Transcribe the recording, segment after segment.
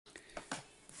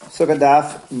Sukkah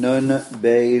daf nun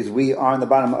beis. We are on the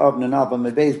bottom of nun alpha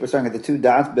mid beis. We're starting at the two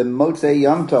dots. B'motzei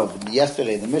Yom Tov.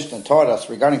 Yesterday, the Mishnah taught us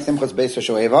regarding Simchas Beis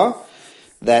HaShoeva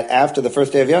that after the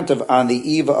first day of Yom Tov, on the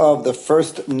eve of the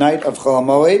first night of Chol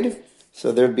HaMoed,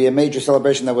 so there'd be a major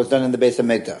celebration that was done in the Beis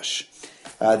HaMikdash.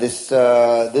 This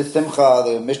Simcha,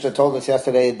 the Mishnah told us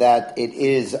yesterday that it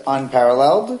is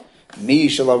unparalleled. Mi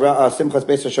shalara Simchas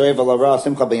Beis HaShoeva lara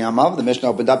Simcha b'yamav. The Mishnah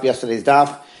opened up yesterday's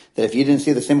daf that if you didn't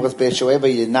see the Simchas Beis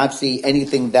HaShoeva, you did not see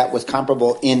anything that was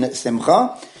comparable in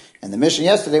Simcha. And the Mishnah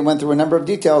yesterday went through a number of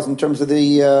details in terms of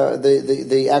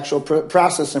the actual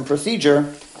process and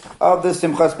procedure of the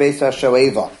Simchas Beis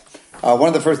HaShoeva. One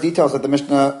of the first details that the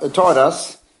Mishnah taught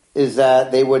us is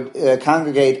that they would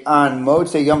congregate on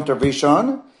Motzei Yom Tov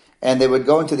Rishon, and they would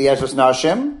go into the Ezras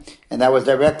Nashim, and that was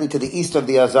directly to the east of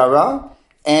the Azara,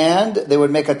 and they would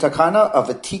make a takana of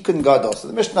a tikkun gadol. So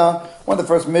the Mishnah, one of the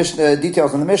first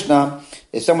details in the Mishnah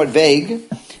is somewhat vague,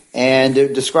 and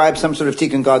it describes some sort of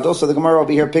tikkun gadol. So the Gemara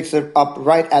over here picks it up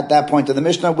right at that point of the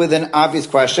Mishnah with an obvious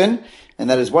question,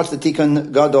 and that is, what's the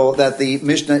tikkun gadol that the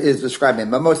Mishnah is describing?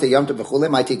 Mamosei Yom Tov v'chule,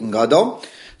 my tikkun gadol.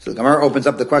 So the Gemara opens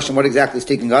up the question, what exactly is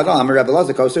tikkun gadol? Amar Rebbe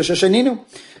Elazar koser sheshaninu.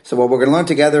 So what we're going to learn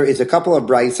together is a couple of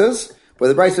braises, where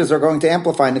the braises are going to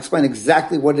amplify and explain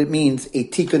exactly what it means, a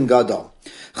tikkun gadol.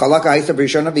 So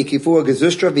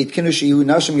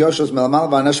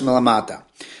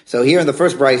here in the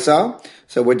first brisa,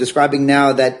 so we're describing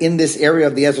now that in this area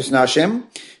of the Ezras Nashim,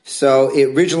 so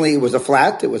originally it was a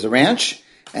flat, it was a ranch,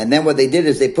 and then what they did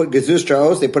is they put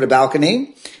gezustros, they put a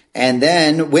balcony, and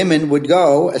then women would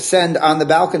go ascend on the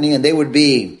balcony, and they would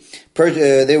be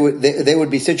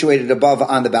situated above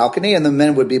on the balcony, and the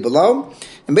men would be below.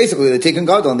 And basically, the tikkun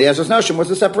gadol in the Ezras Nashim was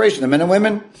the separation of men and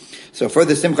women. So for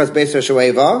the Simchas Beis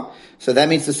HaShoeva, so that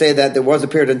means to say that there was a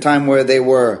period in time where they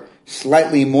were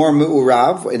slightly more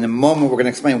mu'urav. In a moment, we're going to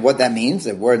explain what that means.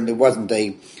 It wasn't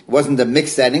a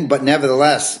mixed setting, but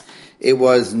nevertheless, it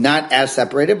was not as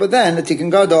separated. But then the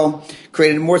tikkun gadol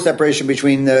created more separation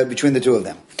between the two of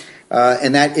them.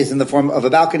 And that is in the form of a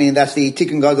balcony, and that's the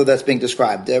tikkun gadol that's being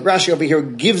described. Rashi over here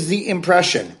gives the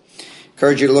impression,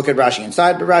 encourage you to look at Rashi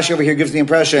inside, but Rashi over here gives the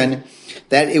impression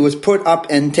that it was put up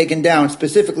and taken down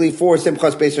specifically for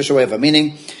Simchas Beis HaShoeva,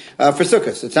 meaning for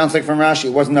Sukkot. It sounds like from Rashi it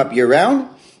wasn't up year-round.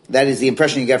 That is the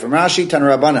impression you get from Rashi, Tana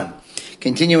Rabbanan.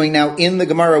 Continuing now in the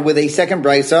Gemara with a second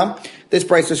brisa. This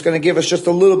brisa is going to give us just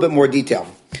a little bit more detail.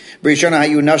 In the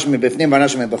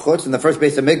first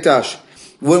Beis HaMikdash,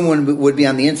 women would be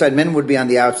on the inside, men would be on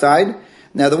the outside.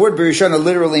 Now the word Birishana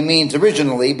literally means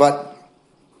originally, but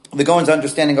the Gaon's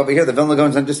understanding over here, the Vilna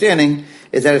Gaon's understanding,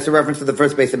 is that it's a reference to the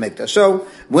first Beis HaMikdash. So,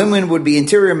 women would be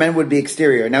interior, men would be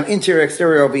exterior. Now, interior,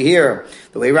 exterior over here,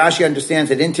 the way Rashi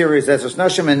understands it, interior is Ezras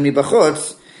Nashim, and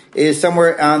Mibachutz is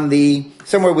somewhere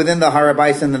within the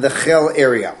Harabais and the Chel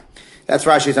area. That's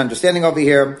Rashi's understanding over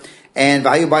here. And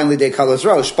Vayu Bain Lidei Kalos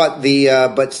Rosh.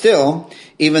 But still,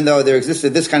 even though there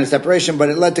existed this kind of separation, but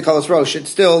it led to Kalos Rosh, it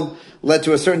still led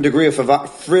to a certain degree of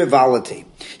frivolity.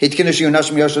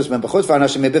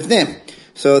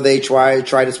 So they try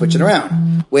to switch it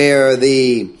around, where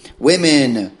the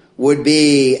women would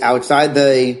be outside,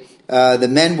 the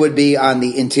men would be on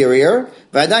the interior,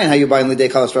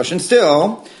 and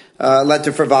still led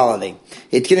to frivolity.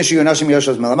 And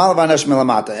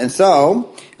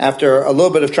so, after a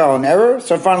little bit of trial and error,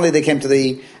 so finally they came to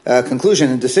the conclusion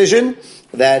and decision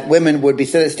that women would be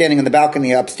standing in the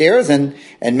balcony upstairs and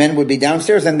men would be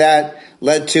downstairs, and that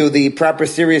led to the proper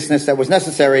seriousness that was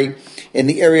necessary in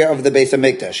the area of the Beis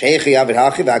HaMikdash.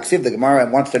 The Gemara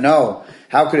wants to know,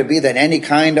 how could it be that any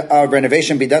kind of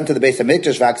renovation be done to the Beis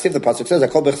HaMikdash? The pasuk says,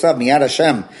 "Hakol b'chsav miyad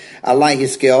Hashem alai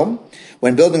hiskil."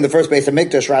 When building the first Beis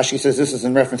HaMikdash, Rashi says this is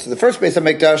in reference to the first Beis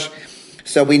HaMikdash.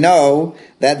 So we know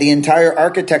that the entire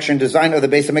architecture and design of the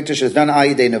Beis HaMikdash is done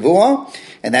ayidei nevuah,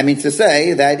 and that means to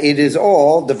say that it is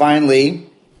all divinely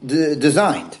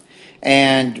designed.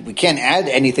 And we can't add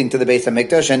anything to the Beis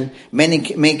HaMikdash, and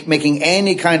making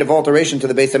any kind of alteration to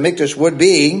the Beis HaMikdash would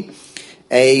be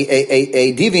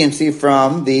a deviancy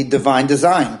from the divine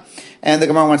design. And the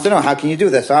Gemara wants to know, how can you do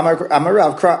this?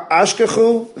 Amarav kra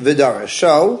ashkechu v'darash.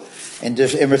 So, in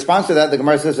response to that, the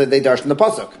Gemara says that they darshan the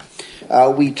pasuk.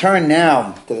 We turn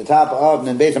now to the top of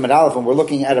Nun Beis Amud Aleph, and we're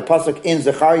looking at a pasuk in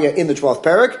Zechariah in the 12th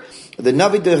parak. The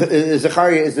Navi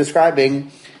Zechariah is describing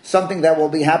something that will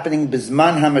be happening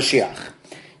Bizman HaMashiach.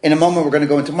 In a moment, we're going to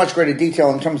go into much greater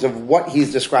detail in terms of what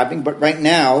he's describing, but right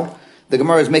now, the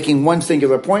Gemara is making one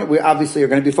singular point. We obviously are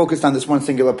going to be focused on this one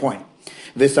singular point.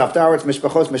 V'saftar, it's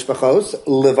mishpachos,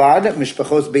 levad,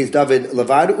 mishpachos Beis David,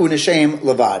 levad, u'neshem,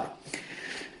 levad.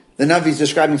 The Navi is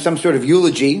describing some sort of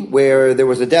eulogy where there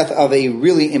was a death of a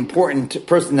really important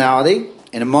personality,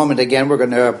 In a moment, again, we're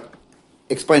going to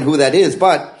explain who that is,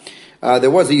 but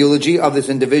there was a eulogy of this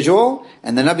individual,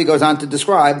 and the Navi goes on to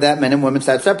describe that men and women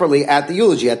sat separately at the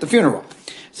eulogy, at the funeral.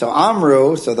 So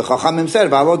Amru, so the Chachamim said,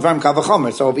 V'alo dvarim kal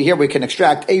v'chomer. So over here we can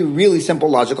extract a really simple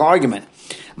logical argument.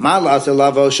 Now,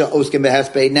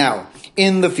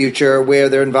 in the future, where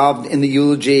they're involved in the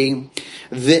eulogy,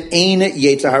 the ein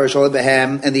Yetzer Hara sholeh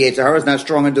behem, and the Yetzer Hara is not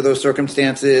strong under those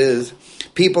circumstances.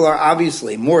 People are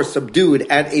obviously more subdued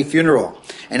at a funeral.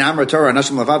 And Amar Torah,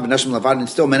 Nashim Lavad, Nashim Lavad, and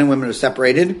still men and women are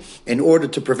separated in order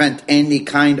to prevent any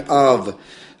kind of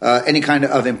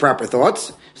improper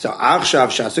thoughts. So Achshav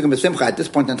Shasukim b'Simcha, at this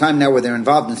point in time now where they're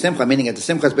involved in Simcha, meaning at the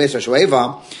Simchas Beis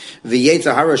HaShoeva, the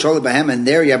Yetzer Hara sholeh behem, and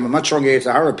there you have a much stronger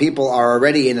Yetzer Hara. People are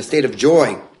already in a state of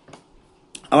joy.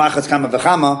 Alachas kama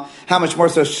v'chama, how much more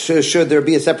so should there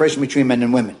be a separation between men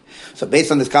and women? So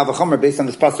based on this kal v'chomer, based on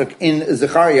this pasuk in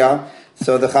Zechariah,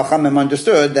 so the Chachamim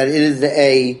understood that it is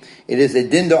a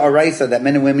dinda araisa that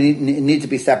men and women need to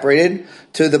be separated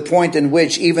to the point in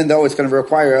which, even though it's going to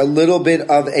require a little bit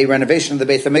of a renovation of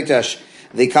the Beis HaMikdash,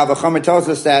 the kal v'chomer tells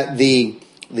us that the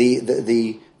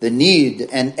need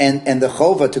and the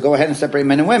chova to go ahead and separate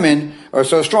men and women are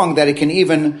so strong that it can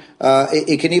even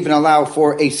allow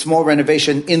for a small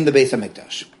renovation in the Beis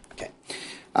HaMikdash. Okay.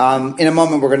 In a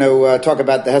moment, we're going to talk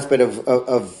about the hesped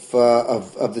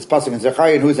of this pasuk in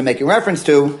Zechariah and who is it making reference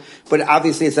to. But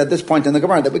obviously, it's at this point in the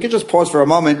Gemara that we could just pause for a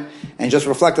moment and just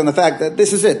reflect on the fact that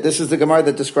this is it. This is the Gemara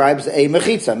that describes a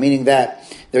mechitza, meaning that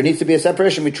there needs to be a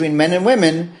separation between men and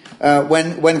women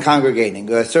when congregating.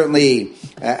 Certainly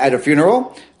at a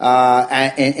funeral,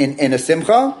 in a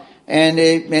simcha, and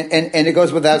it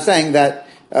goes without saying that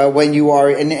when you are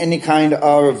in any kind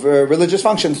of religious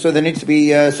function, so there needs to be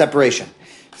separation.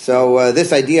 So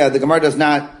this idea, the Gemara does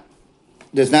not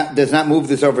move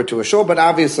this over to a shul, but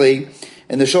obviously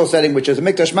in the shul setting, which is a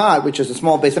mikdash ma'at, which is a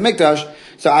small base of mikdash,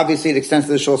 so obviously it extends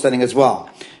to the shul setting as well.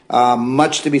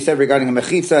 Much to be said regarding a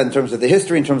mechitza in terms of the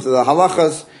history, in terms of the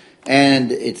halachas,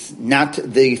 and it's not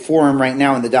the forum right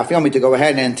now in the Daf Yomi to go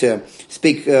ahead and to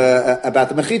speak about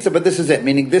the mechitza, but this is it,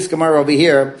 meaning this Gemara over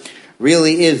here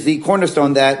really is the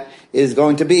cornerstone that is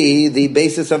going to be the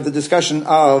basis of the discussion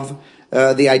of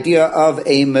the idea of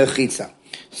a mechitza.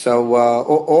 So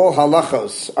all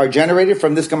halachos are generated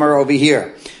from this Gemara over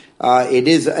here. It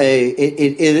is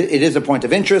a point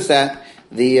of interest that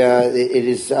the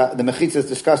mechitza is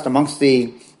discussed amongst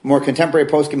the more contemporary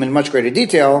poskim in much greater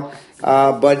detail,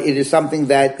 but it is something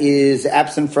that is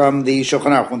absent from the Shulchan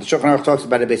Aruch. When the Shulchan Aruch talks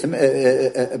about a Beis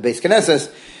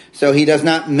Knesses, so he does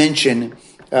not mention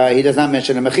a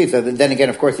mechitza. Then again,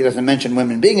 of course, he doesn't mention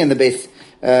women being in the Beis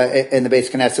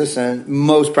Knesses, and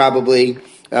most probably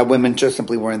women just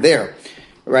simply weren't there.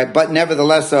 Right, but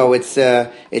nevertheless, so its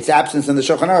absence in the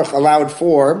Shulchan Aruch allowed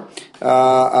for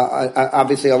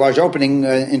obviously a large opening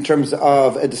in terms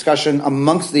of a discussion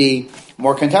amongst the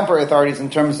more contemporary authorities in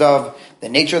terms of the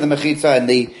nature of the mechitza and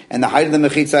the height of the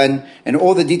mechitza and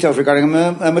all the details regarding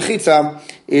a mechitza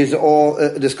is all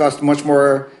discussed much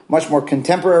more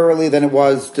contemporarily than it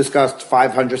was discussed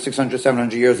 500, 600,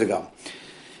 700 years ago.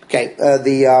 Okay,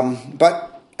 but.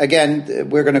 Again,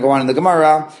 we're going to go on in the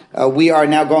Gemara. We are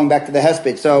now going back to the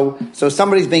Hesped. So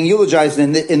somebody's being eulogized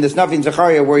in this Navi in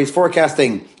Zechariah where he's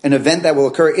forecasting an event that will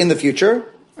occur in the future,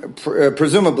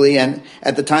 presumably, and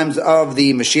at the times of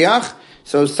the Mashiach.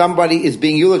 So somebody is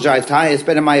being eulogized. So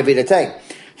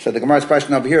the Gemara's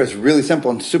question over here is really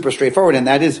simple and super straightforward, and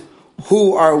that is,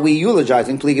 who are we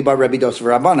eulogizing? Pligi bar Rebbe Dosav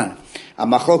Rabbanan. A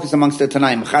machlokes amongst the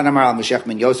Tanaim. Chad amar al Mashiach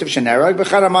ben Yosef shenerag,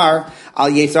 v'chad amar al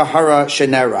Yetzer Hara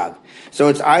shenerag. So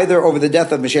it's either over the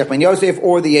death of Mashiach ben Yosef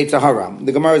or the Yetzer Hara.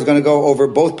 The Gemara is going to go over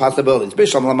both possibilities.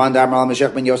 Bishlam laman damar al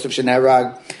Mashiach ben Yosef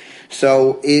shenerag.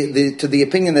 So to the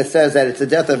opinion that says that it's the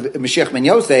death of Mashiach ben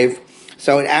Yosef,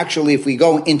 so it actually, if we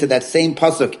go into that same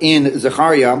pasuk in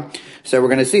Zechariah, so we're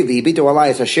going to see the Ibitu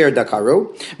alayis asher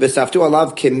dakaru v'saftu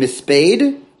alav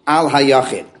kimispeid al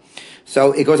hayachid.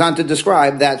 So it goes on to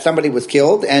describe that somebody was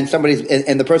killed and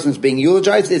the person who's being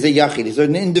eulogized is a yachid. He's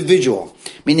an individual,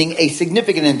 meaning a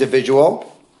significant individual.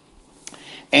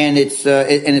 And it's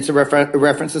a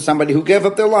reference to somebody who gave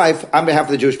up their life on behalf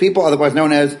of the Jewish people, otherwise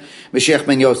known as Mashiach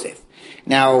ben Yosef.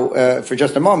 Now, for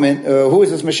just a moment, who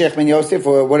is this Mashiach ben Yosef?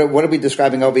 Or what are we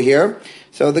describing over here?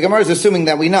 So the Gemara is assuming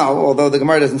that we know, although the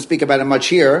Gemara doesn't speak about it much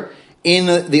here. In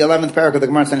the 11th paragraph of the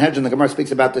Gemara Sanhedrin, the Gemara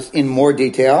speaks about this in more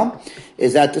detail.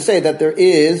 Is that to say that there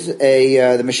is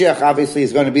the Mashiach obviously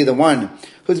is going to be the one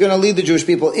who's going to lead the Jewish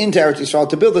people into Eretz Yisrael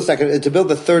to build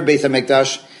the third Beis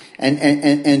HaMikdash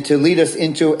and to lead us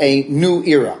into a new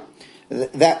era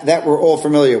that we're all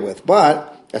familiar with.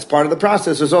 But as part of the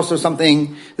process, there's also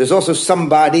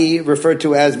somebody referred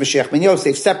to as Mashiach ben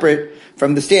Yosef, separate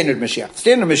from the standard Mashiach.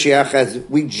 Standard Mashiach, as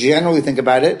we generally think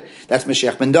about it, that's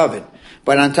Mashiach ben David.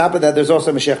 But on top of that, there's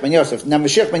also Mashiach ben Yosef. Now,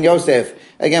 Mashiach ben Yosef,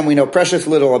 again, we know precious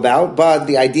little about, but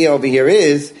the idea over here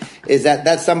is that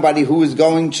that's somebody who is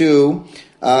going to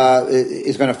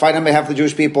fight on behalf of the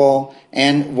Jewish people,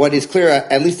 and what is clear,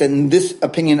 at least in this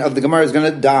opinion of the Gemara, is going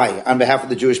to die on behalf of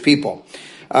the Jewish people.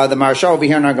 The Maharsha over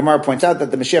here in our Gemara points out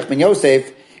that the Mashiach ben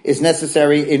Yosef is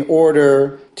necessary in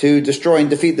order to destroy and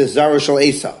defeat the Zara Shel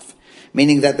Esav,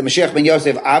 meaning that the Mashiach ben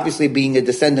Yosef, obviously being a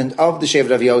descendant of the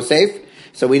Shevet of Yosef,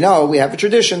 so we know we have a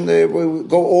tradition that we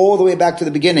go all the way back to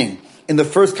the beginning in the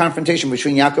first confrontation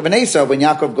between Yaakov and Esav, when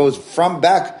Yaakov goes from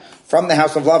the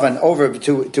house of Lavan over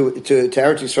to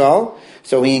Eretz Yisrael.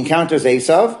 So he encounters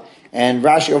Esav, and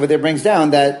Rashi over there brings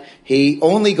down that he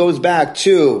only goes back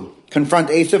to confront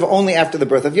Esav only after the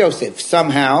birth of Yosef.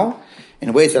 Somehow,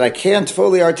 in ways that I can't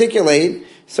fully articulate,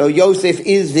 so Yosef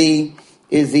is the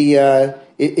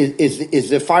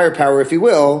firepower, if you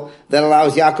will, that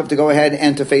allows Yaakov to go ahead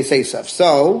and to face Esav.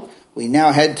 So we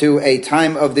now head to a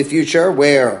time of the future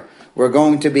where we're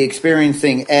going to be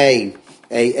experiencing a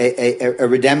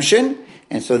redemption,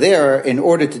 and so there, in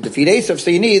order to defeat Esav, so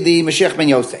you need the Mashiach ben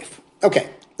Yosef. Okay,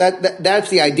 that's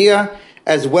the idea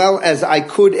as well as I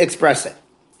could express it.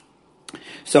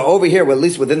 So over here, well, at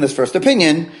least within this first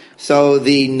opinion, so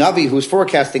the Navi who's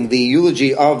forecasting the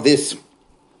eulogy of this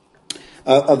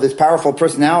powerful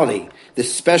personality,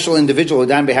 this special individual who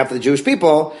died on behalf of the Jewish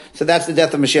people, so that's the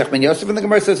death of Mashiach ben Yosef, and the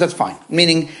Gemara says that's fine.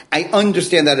 Meaning, I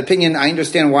understand that opinion, I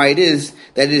understand why it is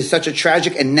such a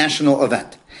tragic and national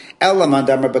event.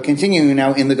 But continuing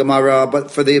now in the Gemara, but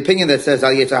for the opinion that says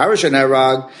Al Yetzahara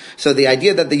Shenarag, so the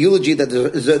idea that the eulogy that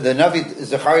the Navi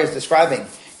Zechariah is describing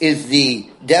is the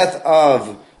death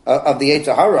of the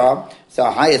Yetzahara, so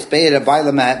highest Be'ed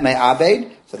Baila Me'abed.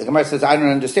 So the Gemara says, I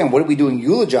don't understand. What are we doing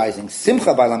eulogizing?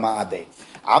 Simcha Baila Me'abed.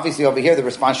 Obviously over here the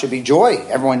response should be joy.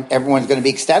 Everyone's going to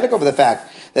be ecstatic over the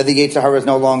fact that the Yetzahara is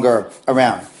no longer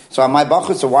around. So on my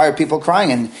bachus, so why are people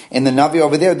crying? And in the Navi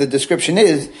over there, the description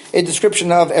is a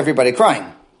description of everybody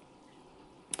crying.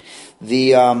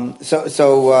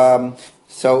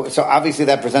 So obviously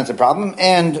that presents a problem,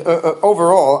 and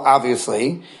overall,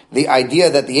 obviously, the idea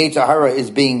that the Yetzirah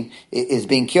is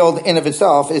being killed in of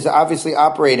itself is obviously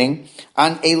operating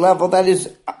on a level that is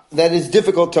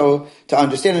difficult to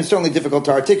understand and certainly difficult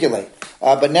to articulate.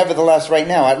 But nevertheless, right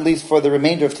now, at least for the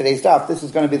remainder of today's daf, this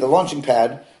is going to be the launching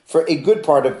pad for a good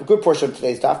portion of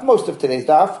today's daf, most of today's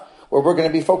daf, where we're going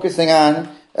to be focusing on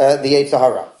the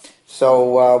Yetzirah.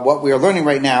 So what we are learning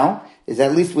right now is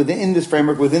at least within this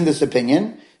framework, within this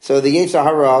opinion, so the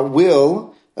Yetzirah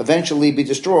will eventually be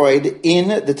destroyed in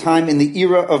the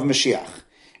era of Mashiach.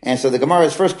 And so the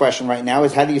Gemara's first question right now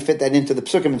is, how do you fit that into the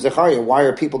Psukim in Zechariah? Why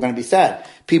are people going to be sad?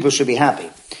 People should be happy.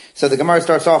 So the Gemara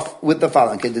starts off with the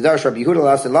following.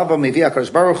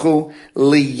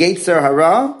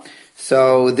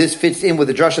 So this fits in with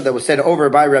the drasha that was said over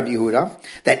by Rabbi Yehuda,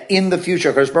 that in the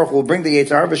future, Kadosh Baruch Hu will bring the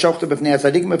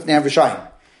Yetzirah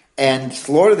and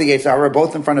slaughter the Yetzirah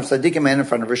both in front of Tzaddikim and in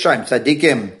front of Rishayim.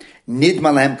 Tzaddikim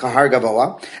nidma lehem kahar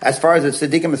gavoa. As far as the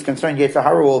Tzaddikim is concerned,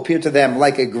 Yetzirah will appear to them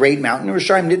like a great mountain.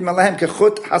 Rishayim nidma lehem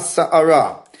kechut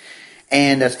hasa'ara.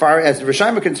 And as far as the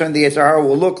Rishayim are concerned, the Yetzirah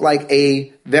will look like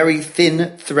a very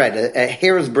thin thread, a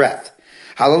hair's breadth.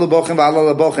 Halal bochim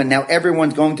v'halal bochim. Now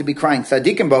everyone's going to be crying.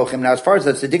 Tzaddikim bochim. Now as far as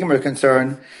the Tzaddikim are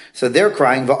concerned, so they're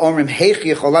crying. Va'omrim heich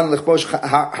yecholan lichbosh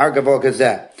har gavoa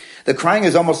gazeh. The crying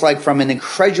is almost like from an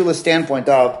incredulous standpoint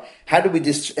of how do we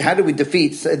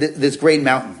defeat this great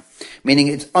mountain? Meaning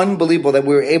it's unbelievable that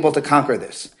we were able to conquer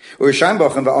this. And as far as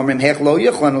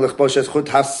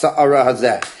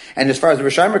the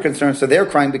Rishayim are concerned, so they're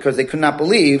crying because they could not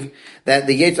believe that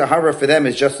the Yetzirah for them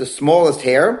is just the smallest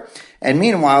hair, and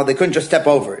meanwhile they couldn't just step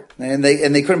over it, and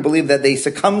they couldn't believe that they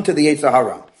succumbed to the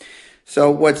Yetzirah.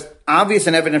 So what's obvious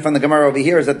and evident from the Gemara over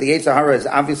here is that the Yetzirah is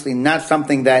obviously not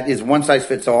something that is one size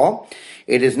fits all.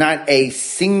 It is not a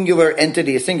singular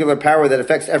entity, a singular power that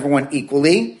affects everyone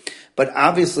equally. But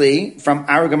obviously, from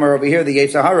our Gemara over here, the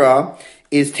Yetzirah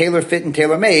is tailor-fit and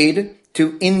tailor-made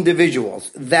to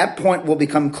individuals. That point will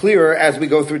become clearer as we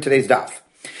go through today's daf.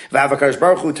 Kadosh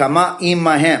Baruch Hu tama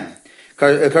imahem.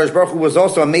 Kadosh Baruch Hu was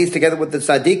also amazed together with the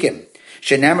tzaddikim.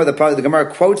 Shenamar, the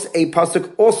Gemara quotes a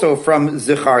pasuk also from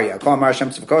Zechariah.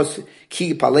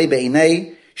 Ki palei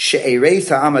be'inei she'ereis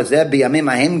ha'am hazeh b'yamim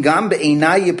ha'hem gam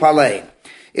be'inai yipalei.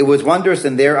 It was wondrous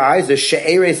in their eyes, the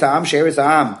she'ereis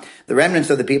ha'am, the remnants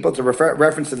of the people, to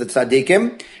reference to the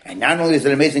tzaddikim. And not only is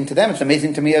it amazing to them, it's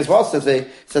amazing to me as well, says the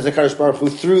Kadosh Baruch Hu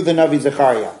through the Navi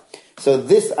Zechariah. So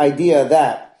this idea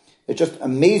that It's just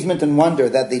amazement and wonder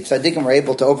that the tzaddikim were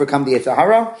able to overcome the Yetzer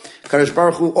Hara. Kadosh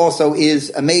Baruch Hu also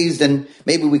is amazed, and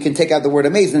maybe we can take out the word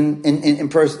amazed and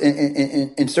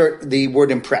insert the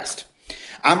word impressed.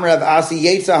 Amrav Asi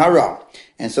Yetzer Hara.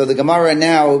 And so the Gemara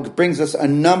now brings us a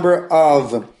number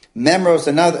of memros,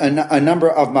 a number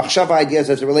of machshava ideas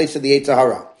as it relates to the Yetzer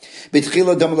Hara.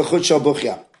 B'tchila dam l'chut shel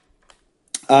buchya.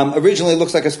 Originally it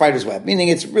looks like a spider's web, meaning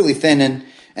it's really thin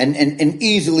and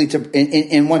easily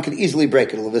and one could easily break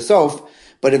it a little bit soft.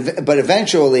 But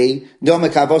eventually,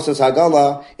 domekabosas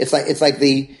hagala,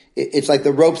 it's like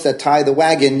the ropes that tie the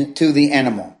wagon to the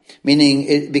animal, meaning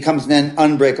it becomes then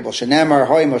unbreakable. Shenamar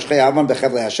hoy moshchei avon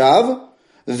bechevle hashav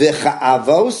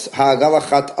v'chaavos hagala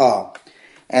chat'ah.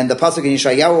 And the pasuk in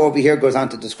Yeshayahu over here goes on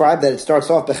to describe that it starts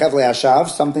off bechevle hashav,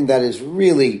 something that is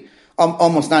really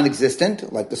almost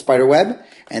non-existent, like the spider web.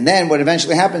 And then what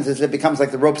eventually happens is it becomes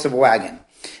like the ropes of a wagon.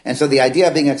 And so the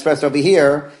idea being expressed over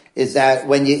here is that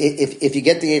when if you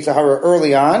get the Yetzer Hara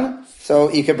early on,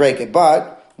 so you can break it.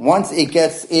 But once it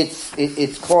gets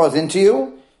its claws into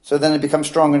you, so then it becomes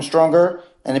stronger and stronger,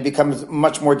 and it becomes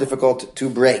much more difficult to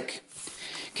break.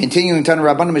 Continuing to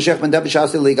Rabbanu Mashiach ben David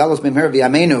Shasi Ligalos Bimher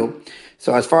V'Yameinu.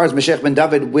 So as far as Mashiach ben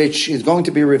David, which is going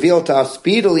to be revealed to us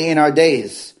speedily in our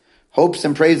days, hopes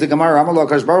and praise the Gemara.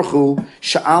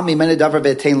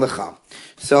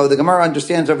 So the Gemara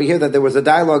understands over here that there was a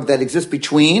dialogue that exists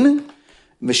between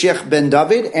Mashiach ben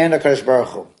David and HaKadosh Baruch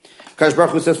Hu. HaKadosh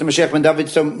Baruch Hu says to Mashiach ben David,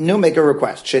 so nu make a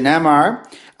request. Shenamar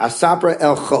asapra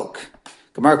el chok.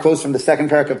 Gemara quotes from the second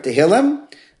parak of Tehillim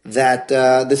that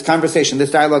this conversation,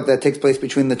 this dialogue that takes place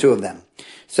between the two of them.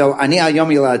 So ani ayom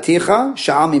yilaticha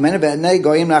sha'al mimene ve'nei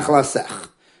goyim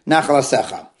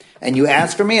nachalasecha. And you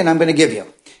ask for me and I'm going to give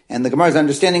you. And the Gemara's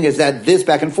understanding is that this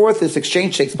back and forth, this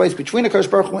exchange takes place between HaKadosh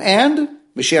Baruch Hu and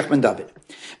Mashiach ben David.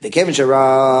 V'kevin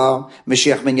shara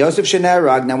Mashiach ben Yosef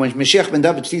shenerag. Now when Mashiach ben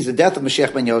David sees the death of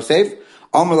Mashiach ben Yosef,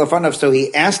 Omer lefanav, so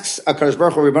he asks HaKadosh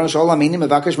Baruch Hu, Ribono shel olam, ini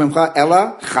mevakesh mimcha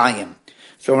ela chayim.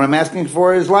 So what I'm asking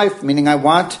for is life, meaning I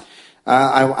want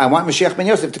Mashiach ben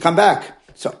Yosef to come back.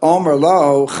 So Omer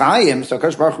lo chayim, so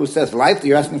HaKadosh Baruch Hu says life,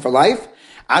 you're asking for life?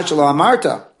 Achalo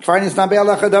amarta, farnis nabe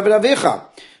alecha David avicha.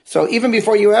 So even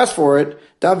before you ask for it,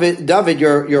 David,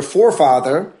 your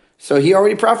forefather, so he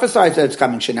already prophesied that it's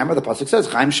coming. Shenamar, the pasuk says,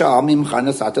 Chaim sha'al mimcha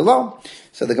nasat lo.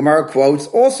 So the Gemara quotes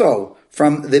also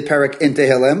from the parak in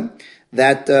Tehillim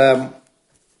that Chaim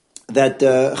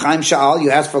sha'al,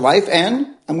 you ask for life, and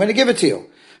I'm going to give it to you.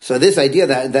 So this idea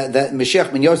that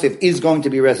Mashiach ben Yosef is going to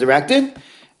be resurrected,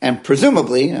 and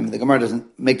presumably, I mean the Gemara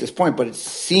doesn't make this point, but it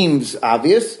seems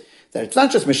obvious that it's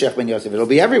not just Mashiach ben Yosef; it'll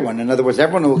be everyone. In other words,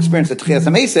 everyone will experience the Tchias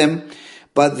HaMesim.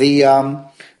 But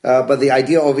the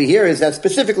idea over here is that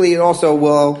specifically it also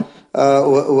will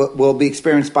be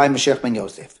experienced by Mashiach ben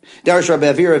Yosef. Darish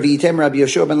Rabbi Avira v'Yitem Rabbi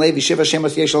Yeshua ben Levi Shiva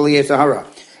Shemos Yesh Lo Yetzer Hara.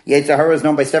 Yetzer Hara is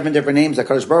known by 7 different names.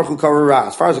 HaKadosh Baruch Hu Kara Ra.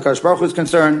 As far as HaKadosh Baruch Hu is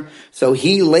concerned, so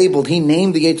he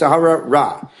named the Yetzer Hara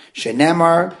Ra.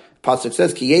 Shenamar, pasuk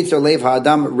says, Ki Yetzer Lev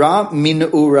Ha'adam Ra Min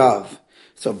Urav.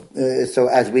 So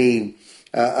as we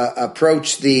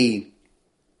approach the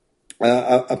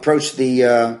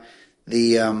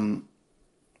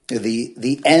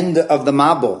end of the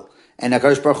Mabul, and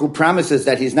HaKadosh Baruch Hu promises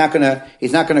that he's not gonna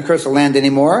curse the land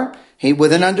anymore. He,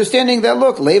 with an understanding that,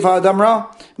 look, Lev Ha'adam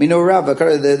Ra, Minu Ra,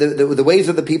 the ways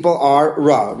of the people are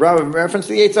Ra. Ra, reference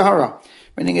to the Yetzer Hara.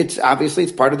 Meaning it's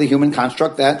part of the human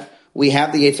construct that we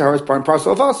have the Yetzer Hara as part and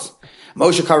parcel of us.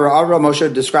 Moshe Kara'ara,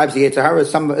 Moshe describes the Yetzer Hara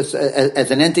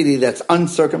as an entity that's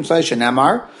uncircumcised,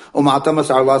 Shenamar, Umata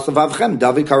Masar Lasavavchem,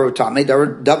 David Karutame.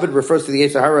 David refers to the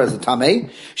Yetzer Hara as a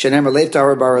Tameh, Shenamar Lev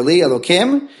Tahar Barali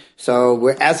Elokim. So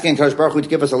we're asking HaKadosh Baruch Hu to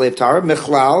give us a Lev Tahar,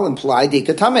 Michlal, implied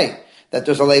Dika Tameh, that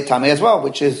there's a Lev Tameh as well,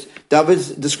 which is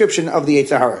David's description of the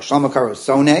Yetzer Hara. Shlomo Karo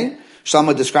Soneh.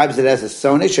 Shlomo describes it as a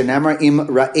Soneh, Shenamar Im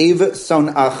Ra'ev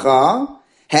Sonacha,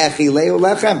 Hechileu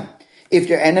Lechem. If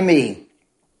your enemy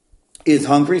is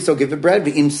hungry, so give it bread.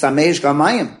 V'im sameish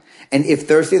gamayim. And if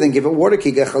thirsty, then give it water.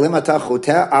 Ki gechalim ata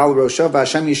choteh al rosho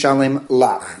v'Hashem yishalim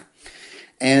lach.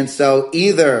 And so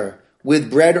either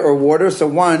with bread or water, so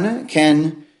one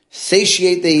can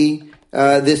satiate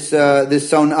this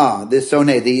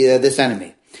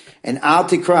enemy. And al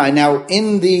tikra. Now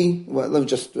let me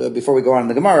just before we go on in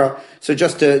the Gemara. So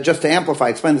just to amplify,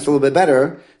 explain this a little bit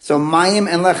better. So mayim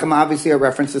and lechem obviously are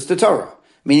references to Torah.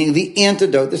 Meaning the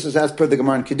antidote, this is as per the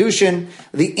Gemara in Kedushin,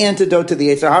 the antidote to the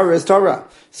Yetzer Hara is Torah.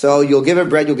 So you'll give it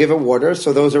bread, you'll give it water,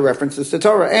 so those are references to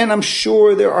Torah. And I'm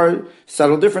sure there are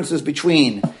subtle differences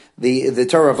between the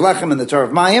Torah of Lechem and the Torah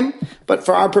of Mayim, but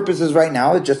for our purposes right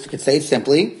now, just to say it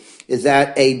simply, is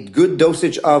that a good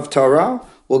dosage of Torah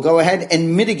will go ahead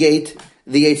and mitigate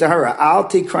the Yetzer Hara. Al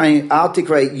tikray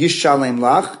yishalem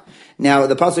lach. Now,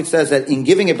 the pasuk says that in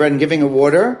giving it bread and giving it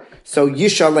water, so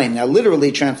yishalem, now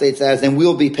literally translates as, and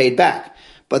we'll be paid back.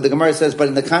 But the Gemara says, but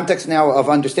in the context now of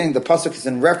understanding the pasuk is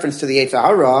in reference to the Yetzer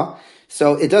Hara,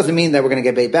 so it doesn't mean that we're going to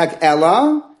get paid back.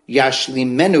 Ella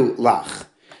yashlimenu lach.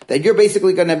 That you're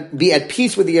basically going to be at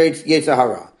peace with the Yetzer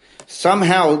Hara.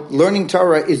 Somehow, learning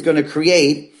Torah is going to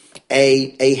create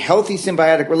a healthy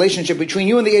symbiotic relationship between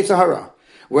you and the Yetzer Hara.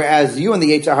 Whereas you and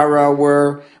the Yetzer Hara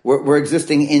were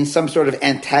existing in some sort of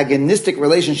antagonistic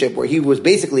relationship where he was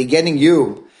basically getting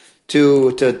you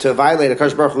to violate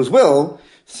HaKadosh Baruch Hu's will.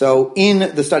 So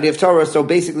in the study of Torah, so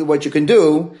basically what you can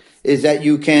do is that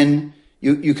you can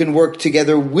work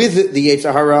together with the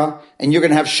Yetzer Hara, and you're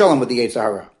going to have shalom with the Yetzer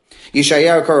Hara.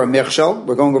 Yeshayahu Kara Mechshel.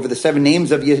 We're going over the 7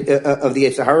 names of the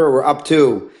Yetzer Hara. We're up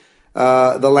to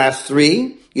the last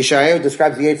 3. Yeshayahu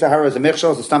describes the Yetzer Hara as a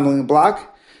Mechshel, as a stumbling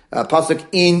block. Pasuk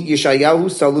in Yeshayahu,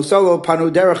 Salu Solo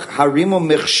Panu Derech Harimu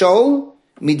Mechshol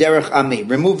Miderech Ami.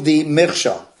 Remove the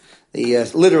Mechshel. The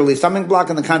literally stumbling block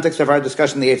in the context of our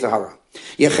discussion, the Yetzer Hara.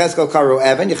 Yecheskel Karu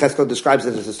Evan. Yecheskel describes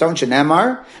it as a stone.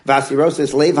 Shenamar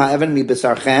Vasirosis Lev HaEvan Mi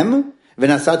Besarchem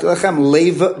V'Nasati Lechem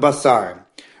Lev Basar.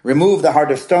 Remove the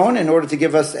heart of stone in order to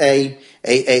give us a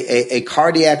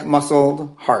cardiac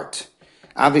muscled heart.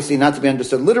 Obviously, not to be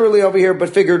understood literally over here, but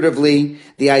figuratively,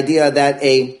 the idea that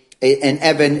an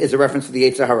Evan is a reference to the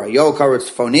Yetzer Hara. Yoel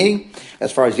Karetz Phoni.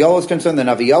 As far as Yoel is concerned, the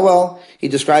Navi Yoel, he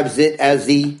describes it as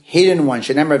the hidden one.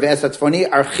 Shenemar ve'esat Phoni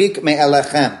archik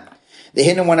me'elechem. The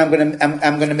hidden one, I'm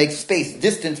going to make space,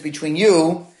 distance between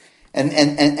you and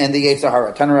the Yetzer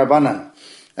Hara. Tana Rabbanan.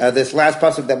 This last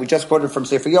pasuk that we just quoted from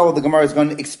Sefer Yoel, the Gemara is going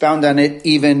to expound on it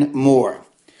even more.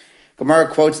 Gemara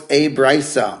quotes a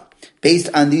brisa based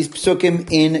on these psukim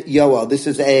in Yoel. This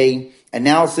is a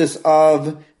analysis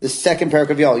of the second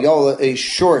parak of Yoel. Yoel, a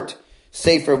short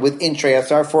sefer within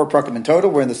Treyasar, 4 parakim in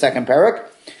total. We're in the second parak.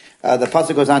 The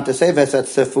pasuk goes on to say, "Vesat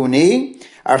sefuni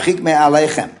archik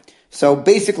me'alechem." So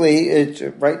basically,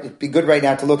 it'd be good right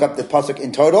now to look up the pasuk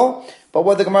in total. But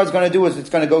what the Gemara is going to do is it's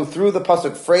going to go through the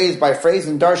pasuk phrase by phrase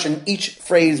and darshan each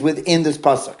phrase within this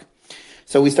pasuk.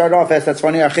 So we start off as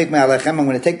Tzfoni Archik Me'alechem. I'm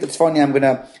going to take the Tzfoni, I'm going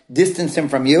to distance him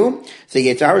from you. So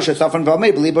Yetzer Hara Shesafan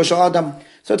V'Amei B'Libo Shel Adam.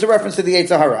 So it's a reference to the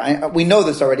Yetzer Hara. We know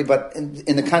this already, but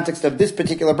in the context of this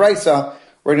particular brisa,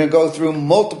 we're going to go through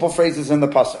multiple phrases in the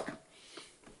pasuk.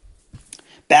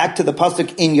 Back to the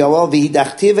pasuk in Yoel,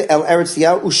 V'Hidachtiv El Eretz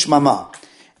Yah Ushmama.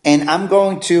 And I'm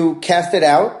going to cast it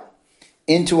out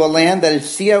into a land that is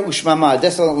Siyah Ushmama, a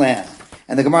desolate land.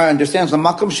 And the Gemara understands,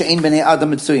 L'makom she'ein b'nei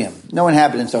Adam mitzuyim. No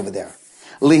inhabitants over there.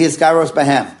 Lihisgaros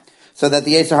bahem. So that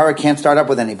the Yetzer Hara can't start up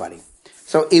with anybody.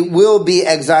 So it will be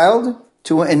exiled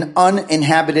to an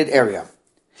uninhabited area.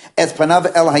 Es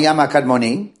panav el hayam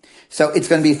hakadmoni. So it's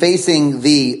going to be facing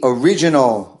the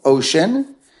original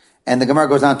ocean. And the Gemara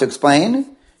goes on to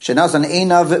explain, Shenasan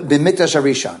einav b'mikdash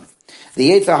harishon. The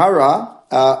Yetzer Hara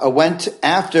went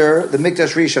after the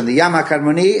Mikdash Rishon. The Yam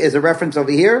HaKadmoni is a reference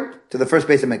over here to the first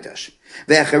base of Mikdash.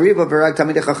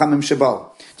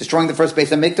 Destroying the first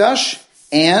base of Mikdash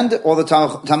and all the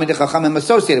Talmidei Chachamim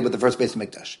associated with the first base of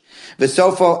Mikdash.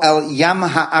 V'sofo el Yam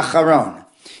HaAcharon.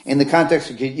 In the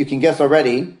context, you can guess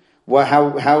already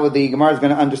how the Gemara is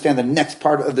going to understand the next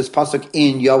part of this pasuk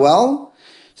in Yoel.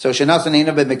 So Shenasan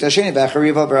Einav b'Mikdasheni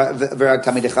v'Achariva v'Rag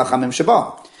Talmidei Chachamim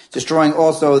Shabal. Destroying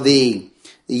also the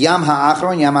Yam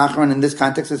HaAchron. Yam HaAchron in this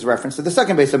context is reference to the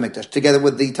second base of Mikdash, together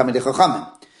with the Talmidei Chachamim.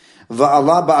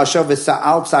 Va'ala ba'ashav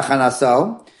v'sa'al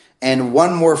tzachanaso. And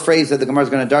one more phrase that the Gemara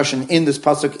is going to darshan in this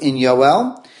pasuk in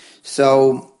Yoel.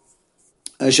 So,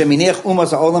 Sheminiach umas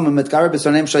ha'olam u'metkara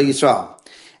b'sonem shel Yisrael.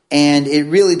 And it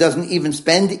really doesn't even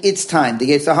spend its time,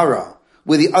 the Yetzer Hara,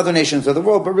 with the other nations of the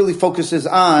world, but really focuses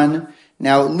on,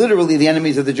 now literally the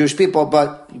enemies of the Jewish people,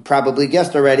 but you probably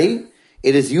guessed already,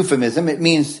 it is euphemism. It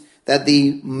means that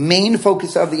the main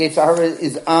focus of the Yetzer Hara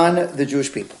is on the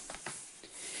Jewish people.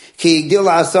 Ki yigdil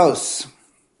la'asos.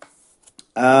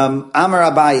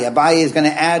 Amar Abaye. Abaye is going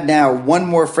to add now one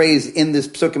more phrase in this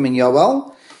psukim in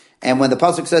Yoel. And when the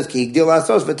pasuk says, Ki yigdil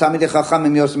la'asos v'tamidei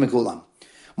chachamim yosem mikulam.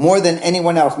 More than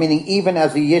anyone else, meaning even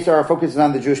as the Yetzer Hara focuses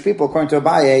on the Jewish people, according to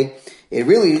Abaye, it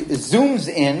really zooms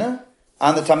in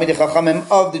on the Talmidei Chachamim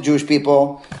of the Jewish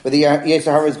people, where the Yetzer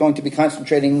Hara is going to be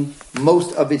concentrating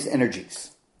most of its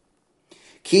energies.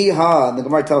 Ki ha, the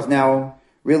Gemara tells now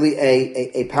really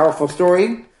a powerful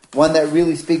story, one that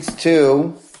really speaks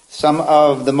to some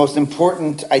of the most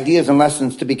important ideas and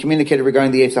lessons to be communicated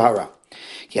regarding the Yetzer Hara.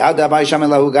 Gemara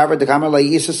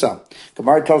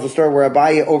tells a story where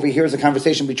Abaye overhears a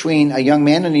conversation between a young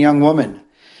man and a young woman.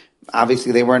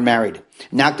 Obviously, they weren't married.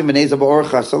 Naktim b'nezah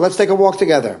ba'orcha. So let's take a walk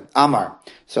together. Amar.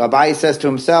 So Abaye says to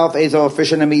himself, Ezo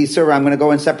fishanami Yisur, I'm going to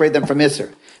go and separate them from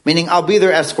Isser. Meaning, I'll be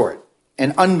their escort.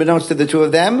 And unbeknownst to the two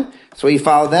of them, so he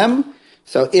followed them.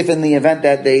 So if in the event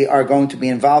that they are going to be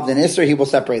involved in Isser, he will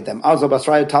separate them.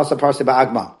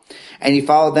 And he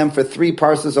followed them for 3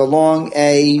 parses along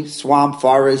a swamp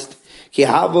forest.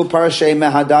 Now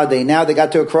they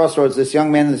got to a crossroads, this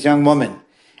young man and this young woman.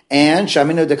 And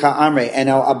Shaminu Deka Amre, and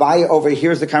now Abaye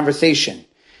overhears the conversation.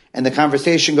 And the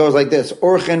conversation goes like this,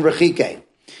 Orchen Rechike.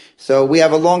 So we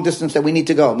have a long distance that we need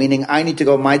to go, meaning I need to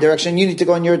go my direction, you need to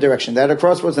go in your direction. They're at a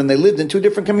crossroads, and they lived in 2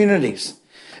 different communities.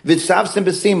 V'tzavsim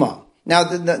b'sima. Now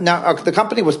the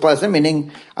company was pleasant,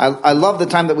 meaning I love the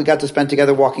time that we got to spend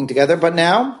together, walking together, but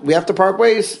now we have to part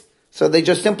ways. So they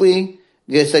just simply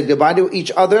said goodbye to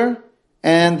each other,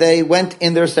 and they went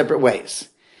in their separate ways.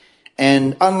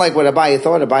 And unlike what Abaye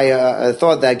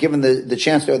thought that given the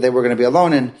chance that they were going to be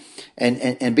alone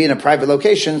and be in a private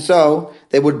location, so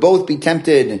they would both be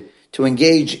tempted to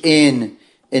engage in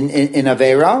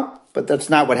Avera, but that's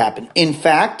not what happened. In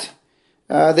fact,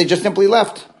 they just simply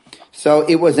left. So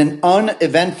it was an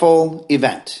uneventful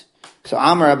event. So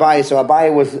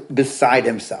Abaye was beside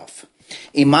himself.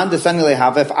 Iman desani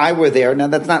lehav, if I were there, now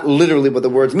that's not literally what the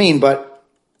words mean, but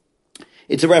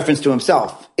it's a reference to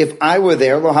himself. If I were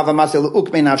there, lo hava masel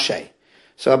ukme nafshe.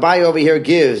 So Abaye over here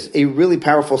gives a really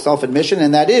powerful self-admission,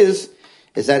 and that is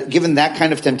that given that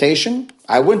kind of temptation,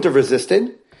 I wouldn't have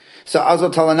resisted. So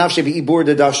azot tala nafshe bi'ibur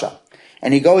dedasha.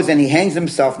 And he goes and he hangs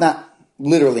himself, not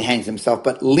literally hangs himself,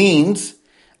 but leans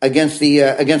against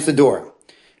the door.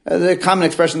 The common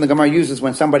expression the Gemara uses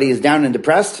when somebody is down and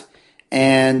depressed.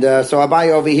 And so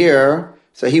Abaye over here,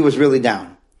 so he was really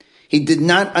down. He did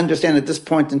not understand at this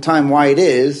point in time why it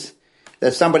is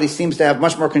that somebody seems to have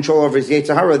much more control over his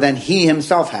Yetzer Hara than he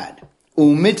himself had.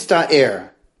 Umitzta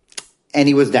er. And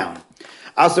he was down.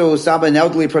 Also, Saba, an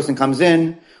elderly person comes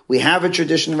in. We have a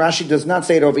tradition, Rashi does not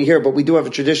say it over here, but we do have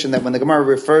a tradition that when the Gemara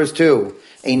refers to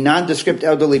a nondescript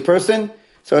elderly person,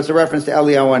 so it's a reference to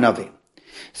Eliyahu Hanavi.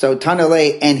 So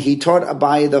Tanale, and he taught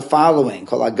Abaye the following: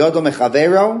 Kol hagadol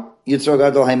mechavero, yitzor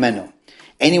gadol haimenu.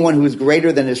 Anyone who is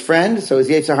greater than his friend, so his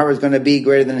Yetzer Hara is going to be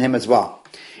greater than him as well.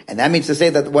 And that means to say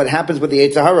that what happens with the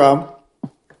Yetzer Hara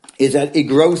is that it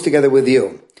grows together with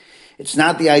you. It's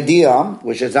not the idea,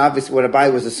 which is obviously what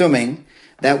Abaye was assuming,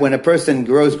 that when a person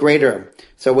grows greater,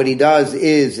 so what he does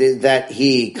is that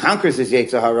he conquers his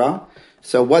Yetzer Hara.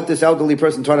 So what this elderly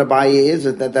person taught Abaye is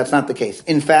that that's not the case.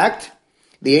 In fact,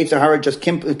 the Yetzer Hara just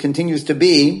continues to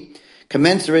be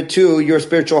commensurate to your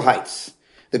spiritual heights.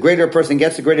 The greater a person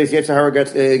gets, the greater his Yetzer Hara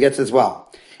gets as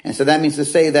well. And so that means to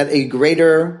say that a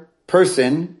greater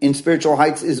person in spiritual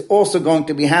heights is also going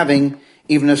to be having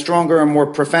even a stronger and more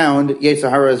profound Yetzer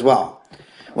Hara as well.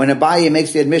 When Abaye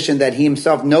makes the admission that he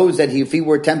himself knows that if he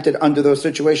were tempted under those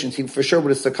situations, he for sure would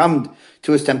have succumbed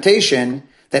to his temptation,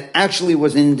 that actually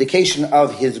was an indication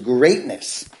of his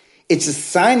greatness. It's a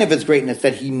sign of his greatness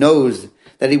that he knows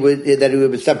that he would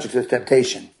be subject to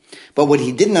temptation. But what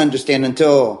he didn't understand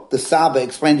until the Saba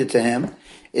explained it to him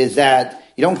is that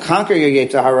you don't conquer your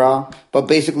Yetzer Hara, but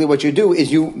basically what you do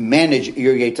is you manage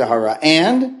your Yetzer Hara.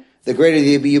 And the greater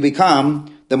you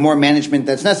become, the more management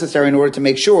that's necessary in order to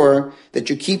make sure that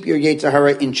you keep your Yetzer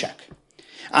Hara in check.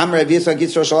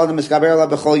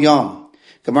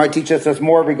 Gemara teaches us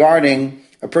more regarding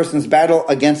a person's battle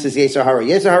against his Yetzer Hara.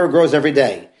 Yetzer Hara grows every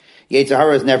day. Yetzer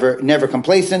Hara is never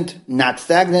complacent, not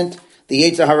stagnant. The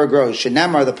Yetzer Hara grows.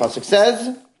 Shenamar, the pasuk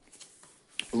says,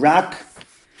 Rak,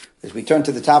 as we turn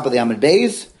to the top of the Amud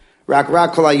Beis, Rak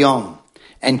kol hayom.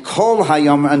 And kol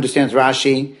hayom, understands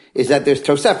Rashi, is that there's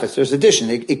Tosefus, there's addition,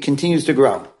 it continues to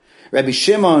grow. Rabbi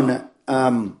Shimon,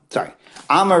 Amar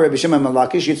Rabbi Shimon ben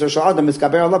Lakish, Yitzhar Sha'adam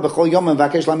Miskaber Allah b'chol yom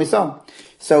mevakesh lamisal.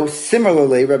 So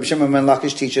similarly, Rabbi Shimon ben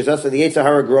Lakish teaches us that the Yetzer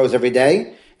Hara grows every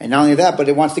day, and not only that, but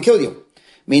it wants to kill you.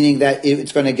 Meaning that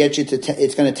it's going to get you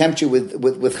it's going to tempt you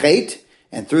with chait,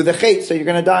 and through the chait, so you're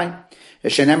going to die. So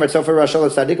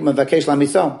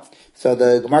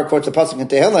the Gemara quotes a pasuk in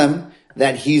Tehillim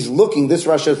that this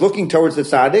Rasha is looking towards the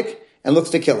tzaddik and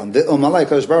looks to kill him.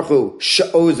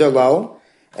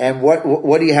 And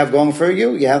what do you have going for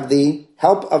you? You have the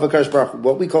help of a Kadosh Baruch Hu,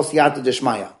 what we call siyata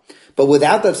d'shmaya. But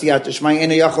without that siyata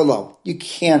d'shmaya, you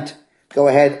can't go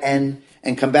ahead and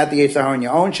combat the Yetzer Hara on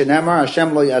your own. Shenamar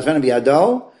Hashem lo yazvenu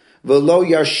biyado, v'lo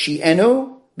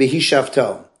yarshienu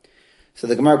b'hishavto. So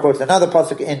the Gemara quotes another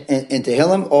pasuk in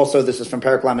Tehillim. Also, this is from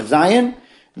Perek Lamed Zayin.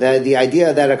 The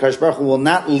idea that HaKadosh Baruch Hu will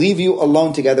not leave you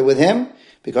alone together with him,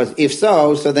 because if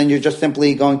so then you're just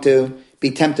simply going to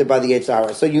be tempted by the Yetzer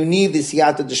Hara. So you need the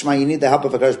siyata d'shma, you need the help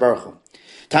of HaKadosh Baruch Hu.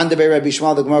 Tandebe Rabbi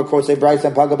Shmuel, the Gemara quotes a Bryce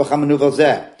and Paga B'Chamanu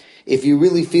Velzeh. If you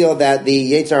really feel that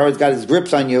the Yetzer Hara has got his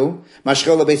grips on you,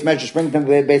 Mashchela Beis Medrash, bring them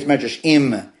to the Beis Medrash,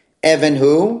 Im Even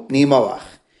Hu Nimoach.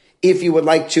 If you would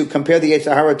like to compare the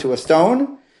Yetzer Hara to a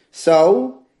stone,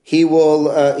 so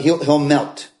he'll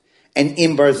melt. And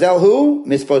Im Barzel Hu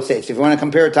Mispotzeitz. If you want to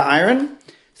compare it to iron,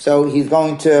 so he's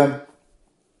going to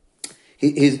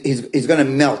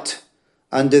melt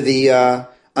under the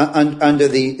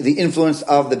influence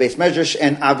of the Beis Medrash,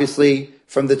 and obviously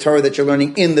from the Torah that you're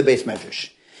learning in the Beis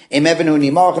Medrash. And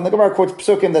the Gemara quotes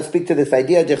psukim that speak to this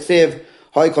idea.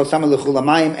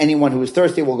 Anyone who is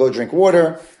thirsty will go drink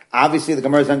water. Obviously, the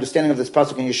Gemara's understanding of this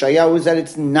pasuk in Yeshayahu is that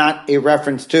it's not a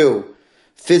reference to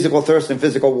physical thirst and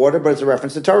physical water, but it's a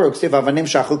reference to Torah.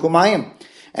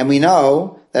 And we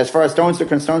know that as far as stones are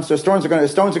concerned, stones are going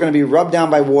to be rubbed down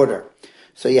by water.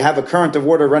 So you have a current of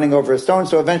water running over a stone,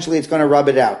 so eventually it's going to rub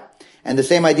it out. And the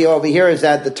same idea over here is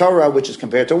that the Torah, which is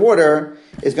compared to water,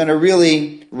 is going to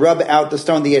really rub out the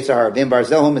stone, the Yetzer Hara. Vim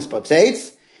barzelhum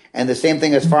mispotzeitz. And the same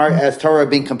thing as far as Torah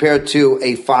being compared to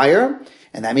a fire.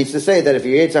 And that means to say that if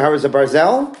your Yetzer Hara is a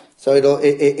barzel, so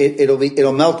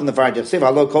it'll melt in the fire.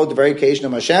 Halo kol devarei keish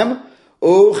nam Hashem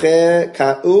uche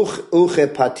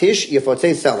patish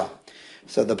yefotzei sela.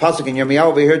 So the pasuk in Yirmiyahu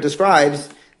over here describes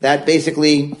that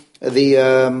basically the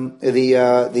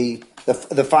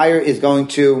fire is going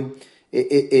to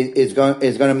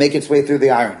make its way through the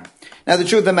iron. Now, the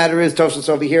truth of the matter is, Tosfos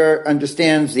over here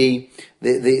understands the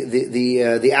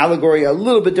allegory a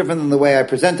little bit different than the way I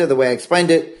presented, the way I explained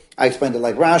it. I explained it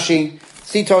like Rashi.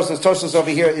 See Tosfos. Tosfos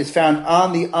over here is found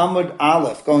on the Amud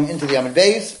Aleph, going into the Amud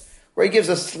Beis, where he gives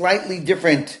a slightly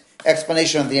different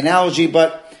explanation of the analogy,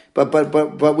 but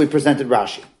we presented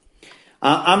Rashi.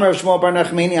 Amar Rav Shmuel bar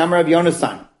Nachmani, Amar Rav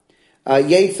Yonasan.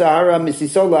 Yetzer Hara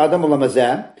misiso la'adam olam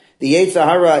hazeh. The Yetzer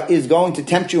Hara is going to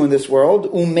tempt you in this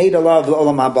world. Umeid alav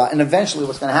l'olam haba. And eventually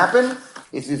what's going to happen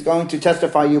is he's going to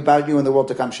testify about you in the world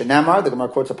to come. Shenamar, the Gemara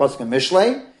quotes a pasuk in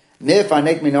Mishlei,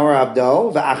 Mifanek minora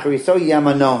abdo va'achriso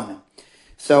yamanon.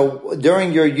 So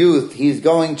during your youth, he's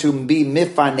going to be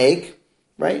mifanek,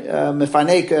 right?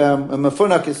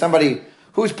 Mifunak is somebody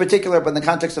who's particular, but in the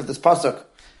context of this pasuk,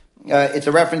 it's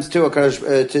a reference to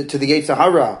the Yetzer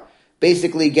Hara,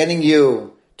 basically getting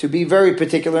you to be very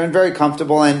particular and very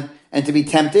comfortable and to be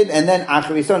tempted, and then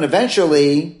achrison,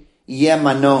 eventually,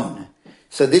 yemanon.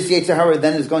 So this Yetzer Hara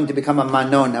then is going to become a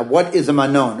manon. Now, what is a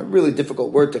manon? A really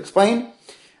difficult word to explain.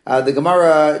 The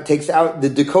Gemara takes out the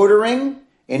decoder ring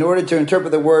in order to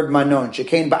interpret the word manon.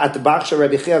 Shekain ba'atbach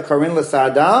she'Rebbi Chia karin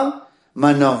l'sa'ada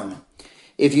manon.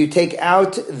 If you take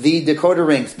out the decoder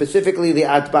ring, specifically the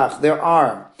atbach, there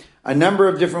are a number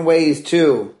of different ways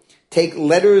to take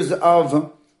letters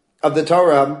of the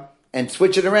Torah and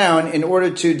switch it around in order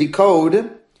to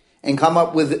decode and come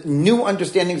up with new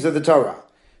understandings of the Torah.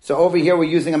 So over here we're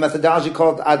using a methodology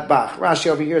called atbach. Rashi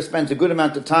over here spends a good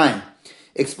amount of time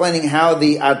explaining how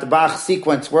the atbach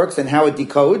sequence works and how it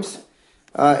decodes.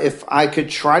 If I could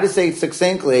try to say it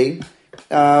succinctly,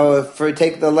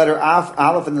 take the letter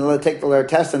aleph and take the letter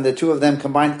tes, and the two of them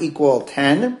combined equal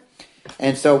 10.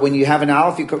 And so when you have an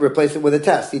aleph, you could replace it with a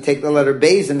tes. You take the letter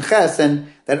beis and ches, and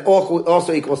that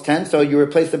also equals 10, so you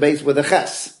replace the beis with a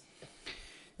ches.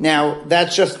 Now,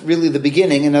 that's just really the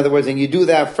beginning. In other words, and you do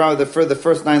that for the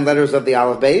first 9 letters of the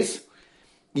aleph beis.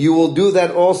 You will do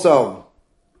that also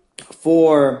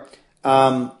for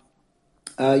you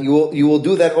will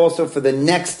do that also for the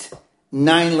next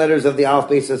 9 letters of the aleph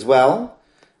beis as well.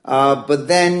 But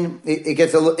then it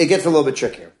gets a little bit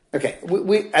trickier. Okay,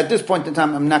 we at this point in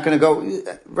time, I'm not going to go.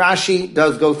 Rashi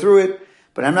does go through it,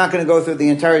 but I'm not going to go through the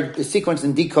entire sequence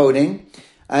in decoding.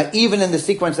 Even in the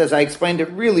sequence, as I explained it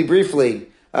really briefly,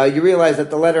 you realize that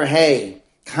the letter hey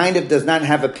kind of does not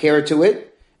have a pair to it.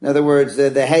 In other words,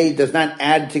 the hey does not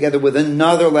add together with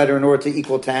another letter in order to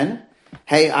equal 10.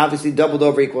 Hey obviously doubled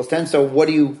over equals 10. So what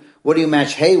do you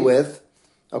match hey with?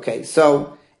 Okay,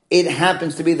 so it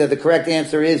happens to be that the correct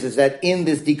answer is that in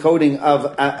this decoding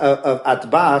of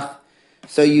atbach,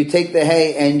 so you take the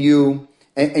hey and you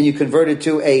convert it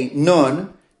to a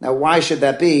nun. Now, why should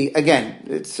that be? Again,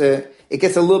 it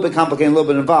gets a little bit complicated, a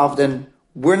little bit involved, and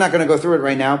we're not going to go through it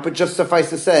right now. But just suffice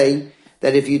to say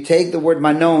that if you take the word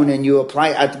manon and you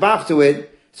apply atbach to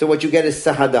it, so what you get is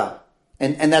sahada,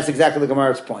 and that's exactly the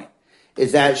Gemara's point.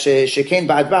 Is that shekain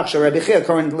ba'atbach she'Rebbi Chia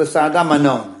karin l'sahada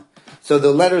manon. So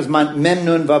the letters mem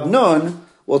nun vav nun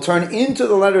will turn into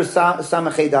the letters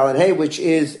samach hey dalet hey, which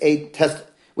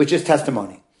is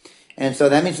testimony. And so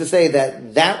that means to say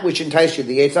that which enticed you,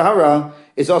 the Yetzer Hara,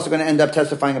 is also going to end up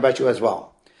testifying about you as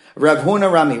well. Rav Huna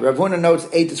Rami. Rav Huna notes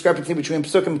a discrepancy between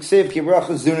psukim ksiv kibrach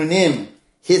zununim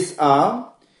his'a.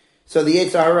 So the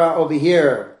Yetzer Hara over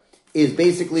here is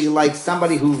basically like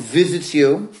somebody who visits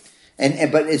you,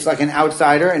 but it's like an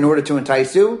outsider in order to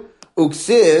entice you.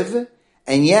 Uksiv,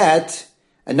 and yet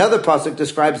another pasuk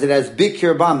describes it as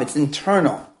bikir bam. It's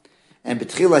internal, and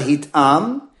betchila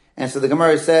hitam. And so the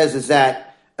Gemara says is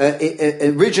that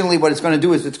originally what it's going to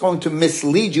do is it's going to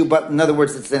mislead you, but in other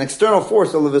words, it's an external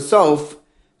force of a sof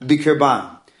bikir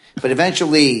bam. But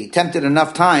eventually, tempted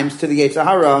enough times to the Yetzer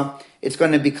Hara, it's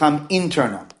going to become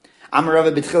internal.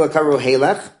 Amarava betchila karu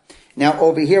helech. Now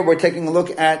over here, we're taking a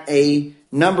look at a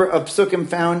number of psukim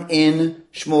found in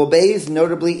Shmuel Beis,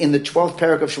 notably in the 12th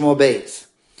parak of Shmuel Beis.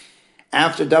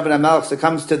 After David HaMelech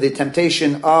succumbs to the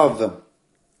temptation of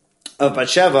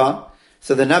Bathsheba,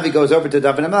 so the Navi goes over to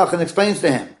David HaMelech and explains to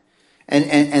him.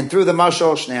 And through the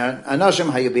mashal, Shnei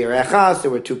Anashim Hayubir Echas,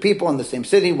 there were two people in the same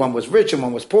city, one was rich and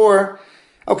one was poor.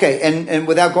 Okay, and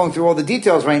without going through all the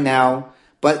details right now,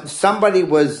 but somebody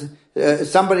was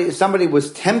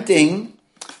tempting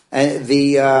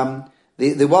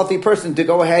the wealthy person to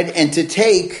go ahead and to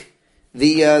take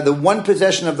the one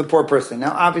possession of the poor person.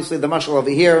 Now, obviously, the mashal over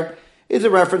here is a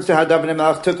reference to how David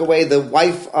HaMelech took away the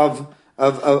wife of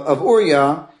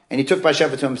Uriah, and he took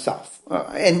Bathsheba to himself.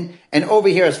 And over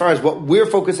here, as far as what we're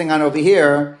focusing on over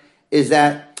here, is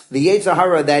that the Yetzer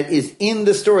Hara that is in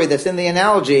the story, that's in the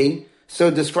analogy, so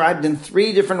described in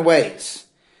three different ways.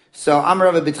 So,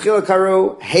 Amarav B'tchila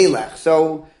Karu Helech.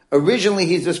 So, originally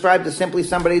he's described as simply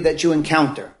somebody that you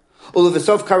encounter.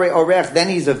 Uluvasov Kare Orech, then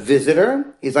he's a visitor.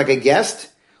 He's like a guest.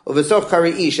 Uluvasov Kare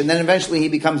Ish, and then eventually he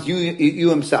becomes you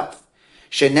himself.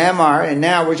 Shenamar, and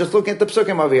now we're just looking at the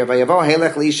psukim over here. Vayavo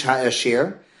Helech Lish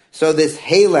Ha'ashir. So this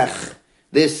Helech,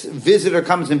 this visitor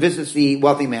comes and visits the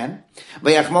wealthy man.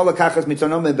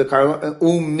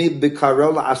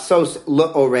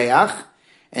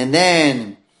 And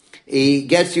then he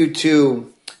gets you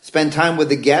to spend time with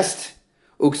the guest.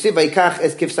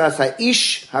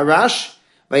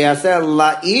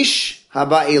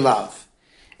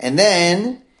 And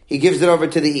then he gives it over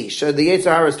to the ish. So the Yetzer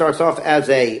Hara starts off as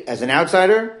an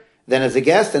outsider, then as a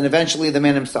guest, and eventually the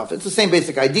man himself. It's the same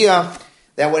basic idea.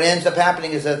 That what ends up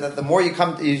happening is that the more you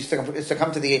succumb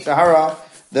to the Yetzer Hara,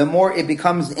 the more it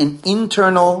becomes an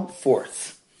internal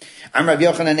force. A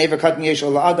person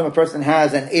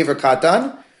has an Ever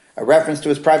Katan, a reference to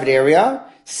his private area.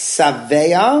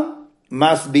 Saveya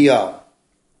Masbio.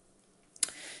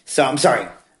 So, I'm sorry.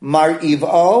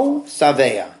 Mar'ivo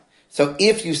Saveya. So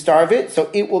if you starve it, so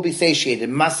it will be satiated.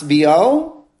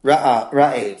 Masbio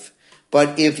Ra'ev.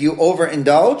 But if you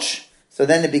overindulge, so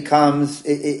then it becomes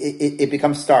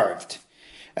starved.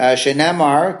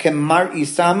 Shenamar kemar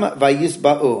isam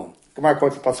vayisba'u. Gemara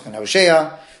quotes the pasuk in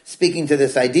Hosea, speaking to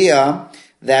this idea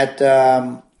that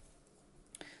that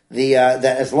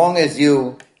as long as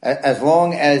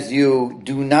you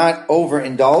do not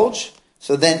overindulge,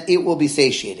 so then it will be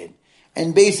satiated.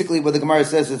 And basically, what the Gemara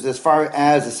says is, as far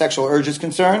as the sexual urge is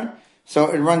concerned, so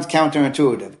it runs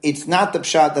counterintuitive. It's not the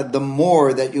pshat that the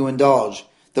more that you indulge,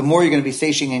 the more you're going to be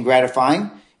satiating and gratifying.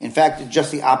 In fact, it's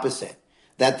just the opposite.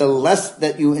 That the less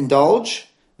that you indulge,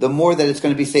 the more that it's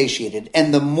going to be satiated.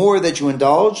 And the more that you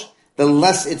indulge, the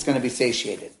less it's going to be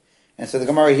satiated. And so the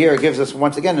Gemara here gives us,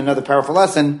 once again, another powerful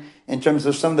lesson in terms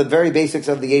of some of the very basics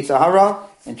of the Yetzer Hara,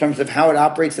 in terms of how it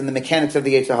operates and the mechanics of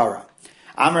the Yetzer Hara.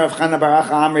 Amr of Chana Baracha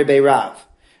Amri Bei Rav.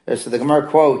 So the Gemara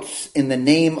quotes, in the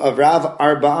name of Rav,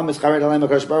 Arba'am Ischaret Alem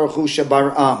HaKadosh Baruch Hu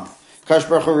Shebar'am. Kadosh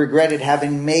Baruch Hu regretted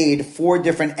having made four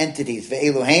different entities,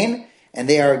 ve'eluhain, and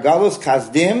they are Galus,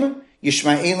 Kazdim,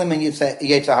 Yishmaelim, and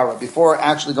Yetzer Hara. Before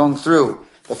actually going through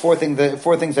the four things that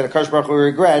Kadosh Baruch Hu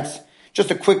regrets,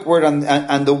 just a quick word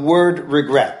on the word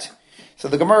regret. So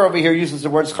the Gemara over here uses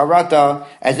the word scharata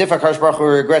as if Kadosh Baruch Hu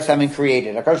regrets having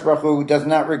created. Kadosh Baruch Hu does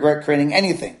not regret creating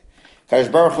anything.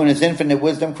 Kadosh Baruch Hu in his infinite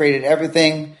wisdom created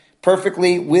everything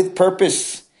perfectly with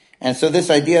purpose. And so this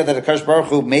idea that Akash Baruch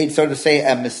Hu made, so to say,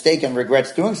 a mistake and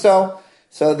regrets doing so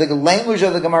the language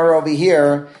of the Gemara over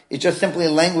here is just simply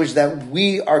a language that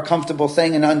we are comfortable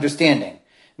saying and understanding.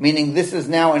 Meaning this is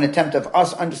now an attempt of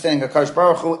us understanding Akash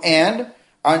Baruch Hu, and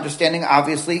our understanding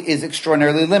obviously is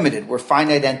extraordinarily limited. We're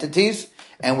finite entities,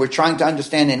 and we're trying to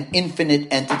understand an infinite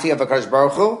entity of Akash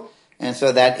Baruch Hu, and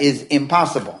so that is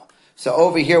impossible. So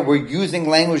over here we're using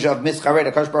language of Mischaret,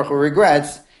 Akash Baruch Hu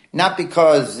regrets, not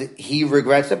because he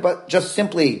regrets it, but just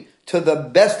simply to the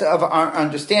best of our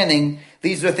understanding,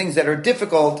 these are things that are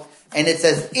difficult, and it's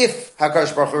as if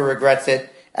HaKadosh Baruch Hu regrets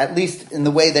it, at least in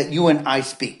the way that you and I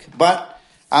speak. But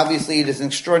obviously it is an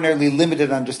extraordinarily limited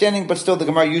understanding, but still the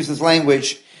Gemara uses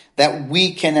language that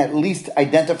we can at least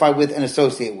identify with and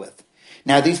associate with.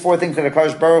 Now these four things that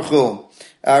HaKadosh Baruch Hu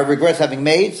regrets having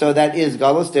made, so that is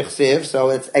Galus Dichsiv, so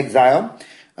it's exile.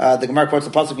 The Gemara quotes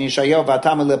the pasuk in Yeshayahu,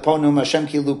 "V'atam leponum Hashem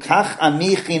ki lukach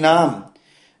ami chinam."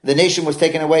 The nation was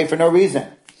taken away for no reason.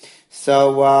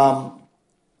 So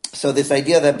this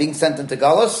idea that being sent into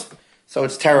Galus, so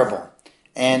it's terrible,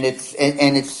 and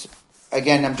it's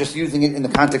again, I'm just using it in the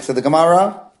context of the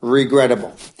Gemara,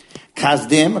 regrettable.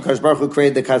 Kasdim, Akash Baruch Hu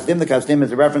created the Kasdim. The Kasdim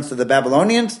is a reference to the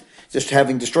Babylonians, just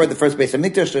having destroyed the first base of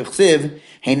Mikdash.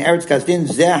 Hein Eretz Kasdim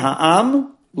Zeh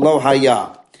Ha'am Lo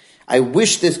Haya. I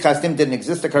wish this Kasdim didn't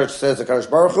exist, says Akash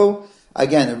Baruch Hu.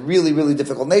 Again, a really, really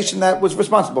difficult nation that was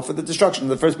responsible for the destruction of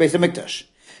the first base of Mikdash.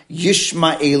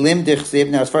 Yishmaelim Dichsiv.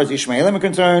 Now, as far as Yishmaelim are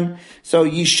concerned, so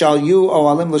Yishalyu O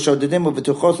Alim L'Shodedim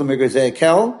U'V'Tuchos L'Migrzei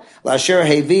L'Asher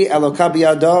Hevi Eloka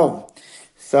B'Yado.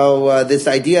 So this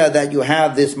idea that you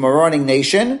have this marauding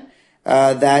nation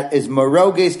that is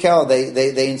Moroges Kel,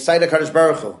 they incite HaKadosh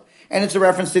Baruch Hu, and it's a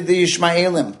reference to the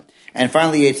Yishmaelim. And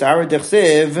finally, Yetzirah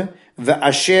Dichsiv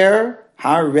V'Asher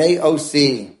Harei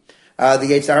Osi. The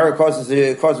Yetzirah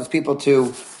causes people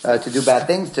to do bad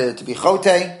things, to be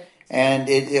chote, and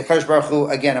HaKadosh Baruch Hu,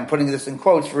 again, I'm putting this in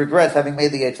quotes, regrets having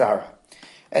made the Yetzirah.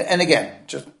 And again,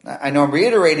 just I know I'm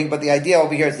reiterating, but the idea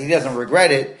over here is he doesn't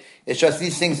regret it. It's just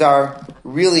these things are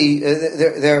really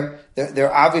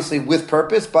they're obviously with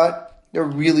purpose, but they're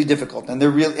really difficult, and they're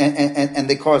real and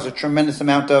they cause a tremendous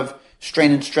amount of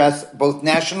strain and stress both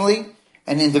nationally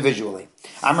and individually.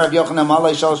 Amar Rav Yochanan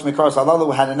Malay Shalosh Mikaros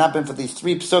Halalu, had it not been for these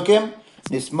three psukim,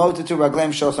 Nismotetu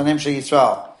Ragleim Shosanim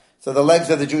Yisrael. So the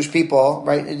legs of the Jewish people,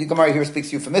 right? The Gemara here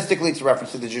speaks euphemistically; it's a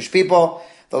reference to the Jewish people.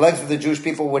 The legs of the Jewish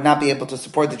people would not be able to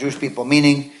support the Jewish people,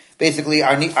 meaning basically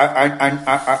our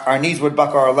knees would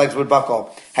buckle, our legs would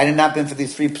buckle. Had it not been for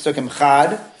these three psukim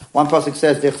chad, one pasuk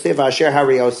says, Dichsiv Asher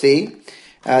Hariosi,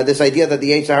 this idea that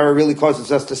the Yetzirah really causes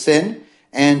us to sin,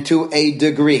 and to a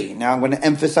degree. Now I'm going to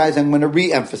emphasize, I'm going to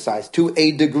re-emphasize, to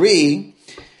a degree,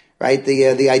 right?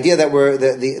 The idea that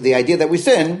the idea that we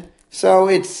sin, so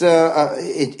it's the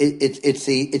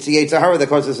Yetzirah that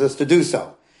causes us to do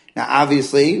so. Now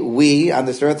obviously, we on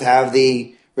this earth have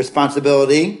the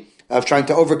responsibility of trying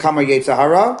to overcome our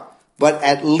Yetzirah, but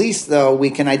at least though we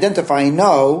can identify and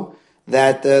know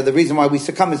that the reason why we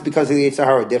succumb is because of the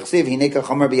Yetzirah. Dichsiv hineka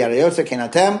chomer b'yadayotza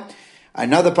kenatem.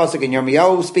 Another pasuk in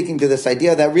Yirmiyahu speaking to this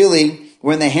idea that really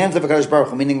we're in the hands of HaKadosh Baruch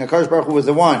Hu, meaning HaKadosh Baruch Hu was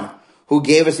the one who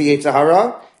gave us the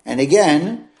Yetzirah, and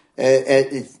again,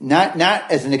 it's not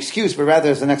as an excuse, but rather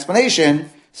as an explanation.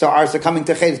 So our succumbing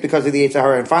to Chet is because of the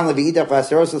Yetzirah. And finally, v'idach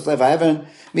v'aserosus lev ha'evan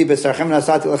mi b'sarchem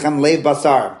nasati lechem leiv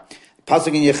basar. Pasuk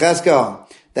in Yechezkel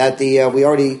that we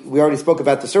already spoke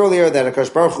about this earlier, that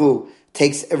HaKadosh Baruch Hu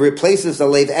replaces the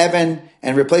Leiv Evan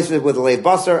and replaces it with the Leiv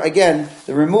Basar. Again,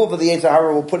 the removal of the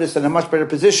Yetzirah will put us in a much better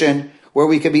position where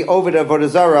we can be over to Avodah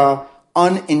Zarah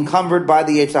unencumbered by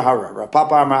the Yetzirah. Rav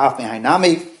Papa Amar Af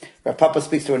Mehainami. Rav Papa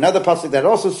speaks to another pasuk that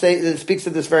also speaks to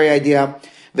this very idea.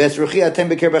 V'esruchi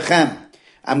atem b'kirbechem.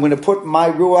 I'm going to put my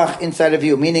ruach inside of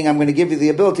you, meaning I'm going to give you the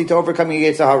ability to overcome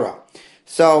your Yetzirah.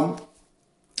 So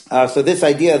this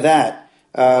idea that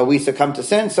we succumb to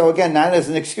sin, so again, not as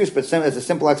an excuse, but as a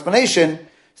simple explanation.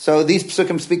 So these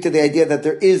psukim speak to the idea that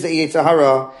there is a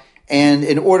Yetzirah, and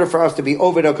in order for us to be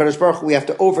over to HaKadosh Baruch Hu, we have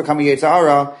to overcome a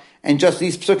Yetzirah, and just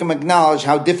these psukim acknowledge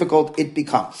how difficult it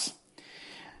becomes.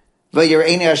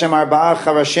 V'yireini Hashem arba'a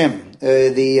charashim.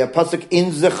 The pasuk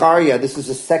in Zechariah, this is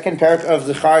the second parak of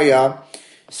Zechariah,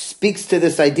 speaks to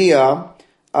this idea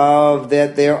of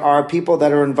that there are people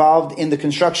that are involved in the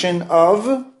construction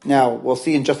of, now we'll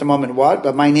see in just a moment what,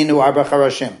 but ma'ininu arba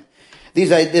charashim.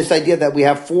 This idea that we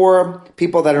have four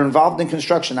people that are involved in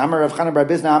construction. Amar Rav Chana bar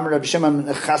Bizna, Amar Rav Shimon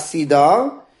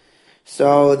Chasida.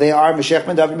 So they are Meshech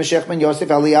ben David, Meshech ben Yosef,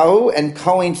 Eliyahu, and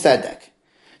Kohen Tzedek.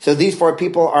 So these four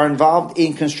people are involved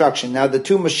in construction. Now the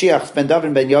two Mashiachs, Ben David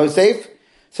and Ben Yosef,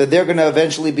 so they're going to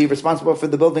eventually be responsible for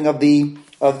the building of the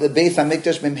Beis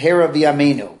HaMikdash Mimhera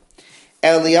V'Yameinu.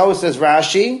 Eliyahu, says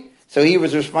Rashi, so he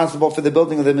was responsible for the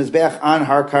building of the Mizbeach on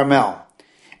Har Carmel.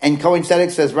 And Kohen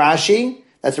Tzedek, says Rashi,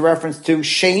 that's a reference to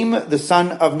Shem, the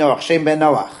son of Noach, Shem ben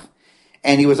Noach.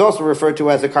 And he was also referred to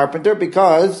as a carpenter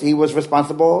because he was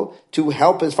responsible to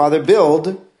help his father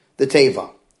build the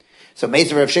Teva. So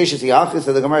Meser Rav Sheshes Yachis,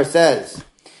 so the Gemara says,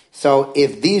 so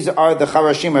if these are the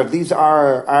Charashim, or if these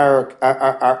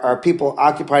are people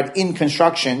occupied in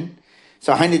construction,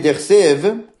 so Haini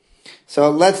Dechsiv,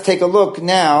 so let's take a look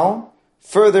now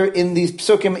further in these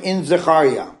psukim in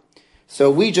Zechariah. So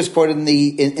we just quoted in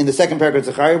the second paragraph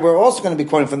of Zechariah. We're also going to be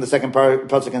quoting from the second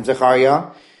pasuk in Zechariah.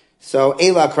 So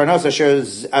Ela Karnos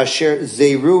Asher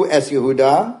Zeru Es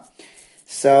Yehuda.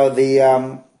 So these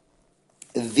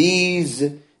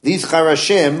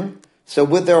Charashim, so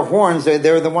with their horns,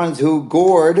 they're the ones who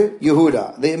gored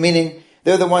Yehuda. Meaning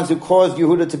They're the ones who caused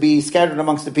Yehuda to be scattered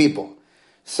amongst the people.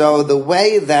 So the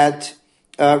way that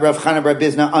Rav Chana bar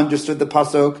Bizna understood the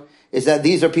pasuk is that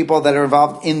these are people that are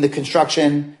involved in the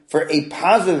construction for a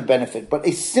positive benefit, but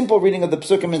a simple reading of the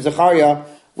psukim in Zechariah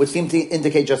would seem to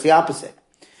indicate just the opposite.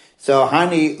 So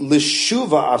hani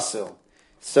l'shuva asil.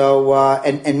 So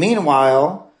and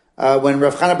meanwhile, when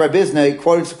Rav Chana bar Bizna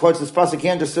quotes this pasuk, he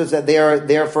understood that they are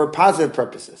there for positive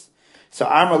purposes. So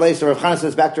Amar Lei, so Rav Chana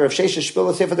says back to Rav Shesha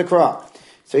Shpila Sefer Dekra.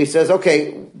 So he says,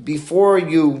 okay, before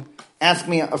you ask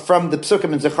me from the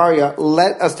psukim in Zechariah,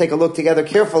 let us take a look together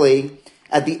carefully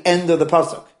at the end of the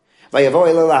pasuk. Vayavo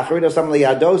elel achridos am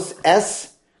liyados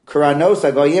es kuranos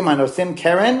agoyim anosim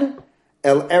keren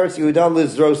el eretz Yehuda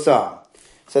lizrosa.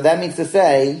 So that means to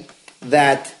say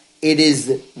that it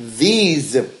is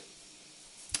these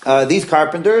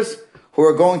carpenters who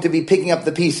are going to be picking up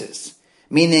the pieces.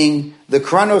 Meaning the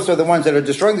Kranos are the ones that are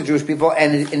destroying the Jewish people,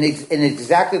 and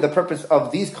exactly the purpose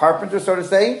of these carpenters, so to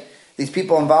say, these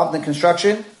people involved in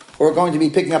construction, who are going to be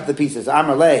picking up the pieces.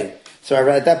 Amar Lei. So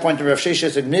at that point, Rav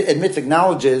Sheshes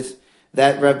acknowledges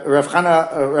that Rav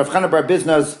Chana bar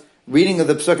Bizna's reading of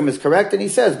the psukim is correct, and he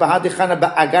says, "Bahadichana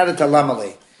ba'agadata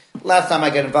lamale." Last time I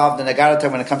got involved in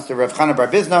Agadata when it comes to Rav Chana bar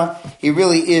Bizna, he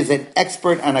really is an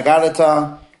expert on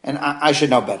Agadata, and I should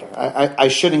know better. I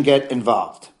shouldn't get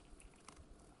involved.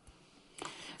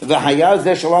 V'haya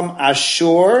zeh shalom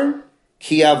ashur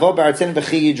ki yavo b'artzenu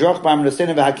v'chi yidroch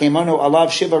b'amnosenu v'hakemonu alav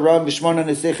shiva ram v'shmona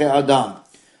nesiche adam.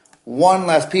 One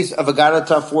last piece of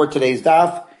Agadata for today's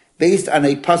daf, based on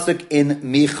a pasuk in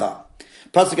Micha.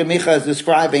 Pasuk in Micha is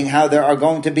describing how there are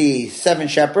going to be 7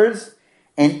 shepherds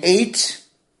and 8,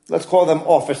 let's call them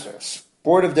officers,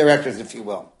 board of directors, if you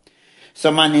will.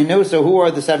 So maninu, so who are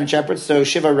the 7 shepherds? So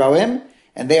Shiva Roim,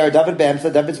 and they are David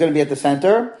Bamsa. David's going to be at the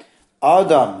center.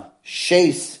 Adam,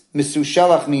 Sheis,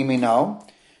 Misushalach Mimino.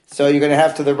 So you're going to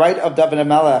have to the right of David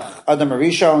HaMelech, Adam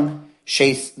Arishon,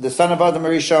 Sheis, the son of Adam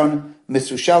Arishon,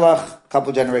 Misushalach, a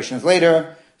couple generations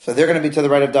later. So they're going to be to the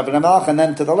right of David HaMelech, and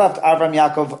then to the left, Avram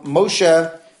Yaakov,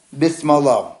 Moshe,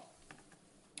 Bismolo.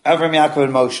 Avram Yaakov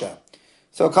and Moshe.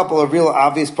 So a couple of real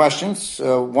obvious questions,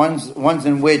 ones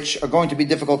in which are going to be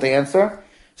difficult to answer.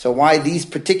 So why these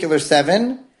particular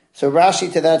 7? So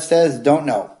Rashi to that says, don't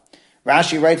know.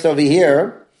 Rashi writes over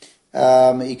here,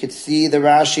 you could see the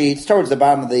Rashi, it's towards the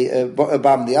bottom of the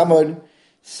Amud.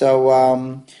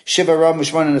 So, Shiva Ram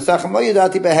Mishmon and Nesachim, Lo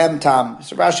Yudati Behem Tam.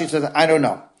 So Rashi says, I don't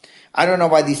know. I don't know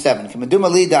why these 7.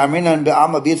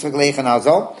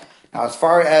 Now, as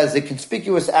far as the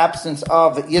conspicuous absence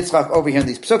of Yitzchak over here in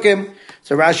these psukim,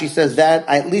 so Rashi says that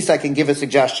at least I can give a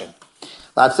suggestion.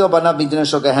 So based on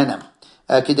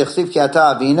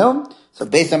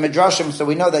Midrashim, so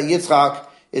we know that Yitzchak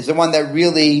is the one that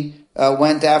really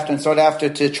went after and sought after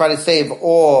to try to save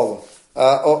all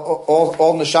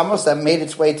neshamos that made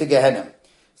its way to Gehenna.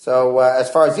 So as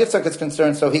far as Yitzchak is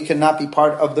concerned, so he cannot be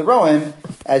part of the Roim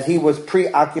as he was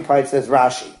preoccupied, says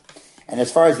Rashi. And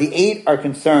as far as the 8 are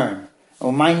concerned,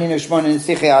 so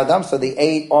the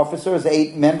 8 officers, the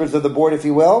 8 members of the board, if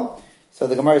you will. So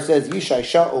the Gemara says, Yishai,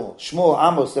 Shaul, Shmuel,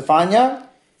 Amos, Stephania,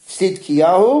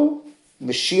 Tzidkiyahu,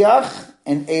 Mashiach,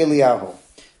 and Eliyahu.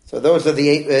 So those are the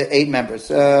 8 members.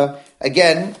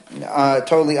 Again,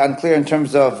 totally unclear in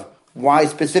terms of why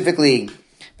specifically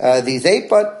these 8,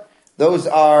 but those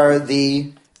are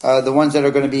the ones that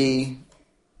are going to be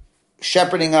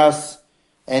shepherding us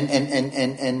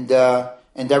and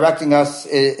directing us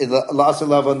lots of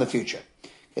love in the future.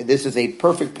 Okay, this is a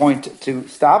perfect point to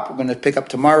stop. We're going to pick up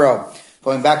tomorrow,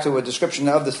 going back to a description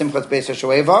of the Simchas Beis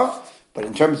HaShoeva. But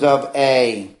in terms of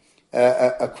a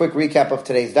quick recap of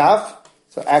today's daf,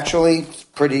 so actually it's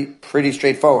pretty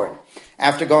straightforward.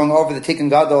 After going over the Tikkun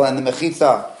Gadol and the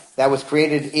Mechitza that was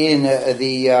created in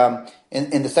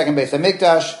the second Beis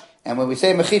HaMikdash, and when we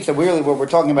say Mechitza, really what we're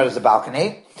talking about is a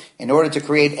balcony, in order to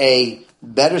create a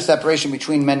better separation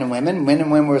between men and women. Men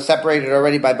and women were separated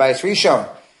already by Bayis Rishon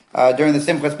during the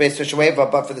Simchas Beis HaShoeva,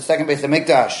 but for the second Beis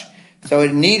HaMikdash, so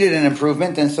it needed an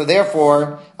improvement, and so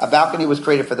therefore a balcony was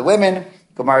created for the women.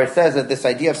 Gemara says that this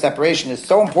idea of separation is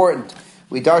so important.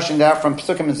 We darshaned it out from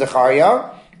Psukim and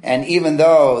Zechariah, and even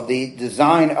though the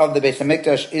design of the Beis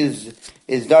HaMikdash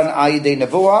is done ayidei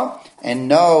nevuah, and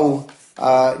no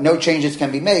changes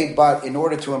can be made, but in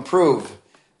order to improve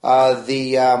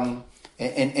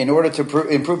in order to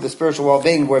improve the spiritual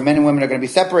well-being, where men and women are going to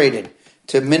be separated,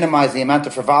 to minimize the amount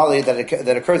of frivolity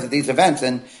that occurs at these events,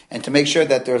 and to make sure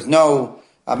that there's no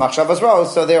machshavas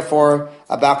rose, so therefore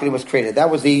a balcony was created. That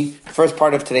was the first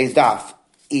part of today's daf.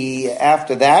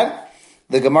 After that,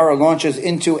 the Gemara launches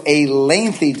into a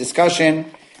lengthy discussion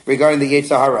regarding the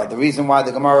Yetzer Hara. The reason why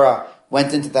the Gemara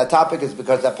went into that topic is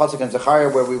because that pasuk in Zechariah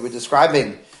where we were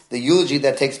describing the eulogy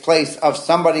that takes place of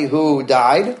somebody who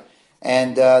died,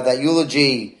 and that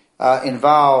eulogy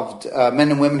involved men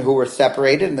and women who were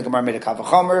separated, and the Gemara made a kal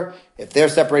v'chomer. If they're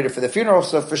separated for the funeral,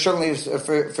 so for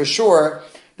sure,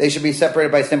 they should be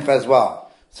separated by simcha as well.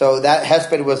 So that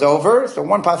hesped was over. So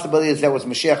one possibility is that was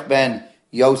Mashiach ben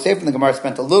Yosef, and the Gemara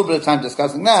spent a little bit of time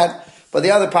discussing that. But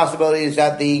the other possibility is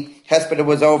that the hesped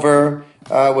was over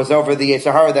the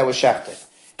Yetzer Hara that was shechted.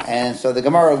 And so the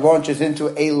Gemara launches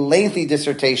into a lengthy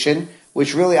dissertation,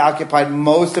 which really occupied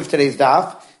most of today's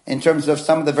daf, in terms of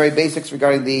some of the very basics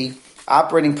regarding the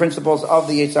operating principles of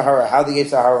the Yetzer Hara, how the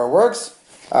Yetzer Hara works,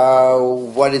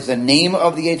 what is the name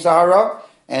of the Yetzer Hara,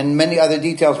 and many other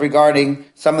details regarding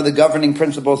some of the governing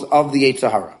principles of the Yetzer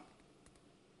Hara.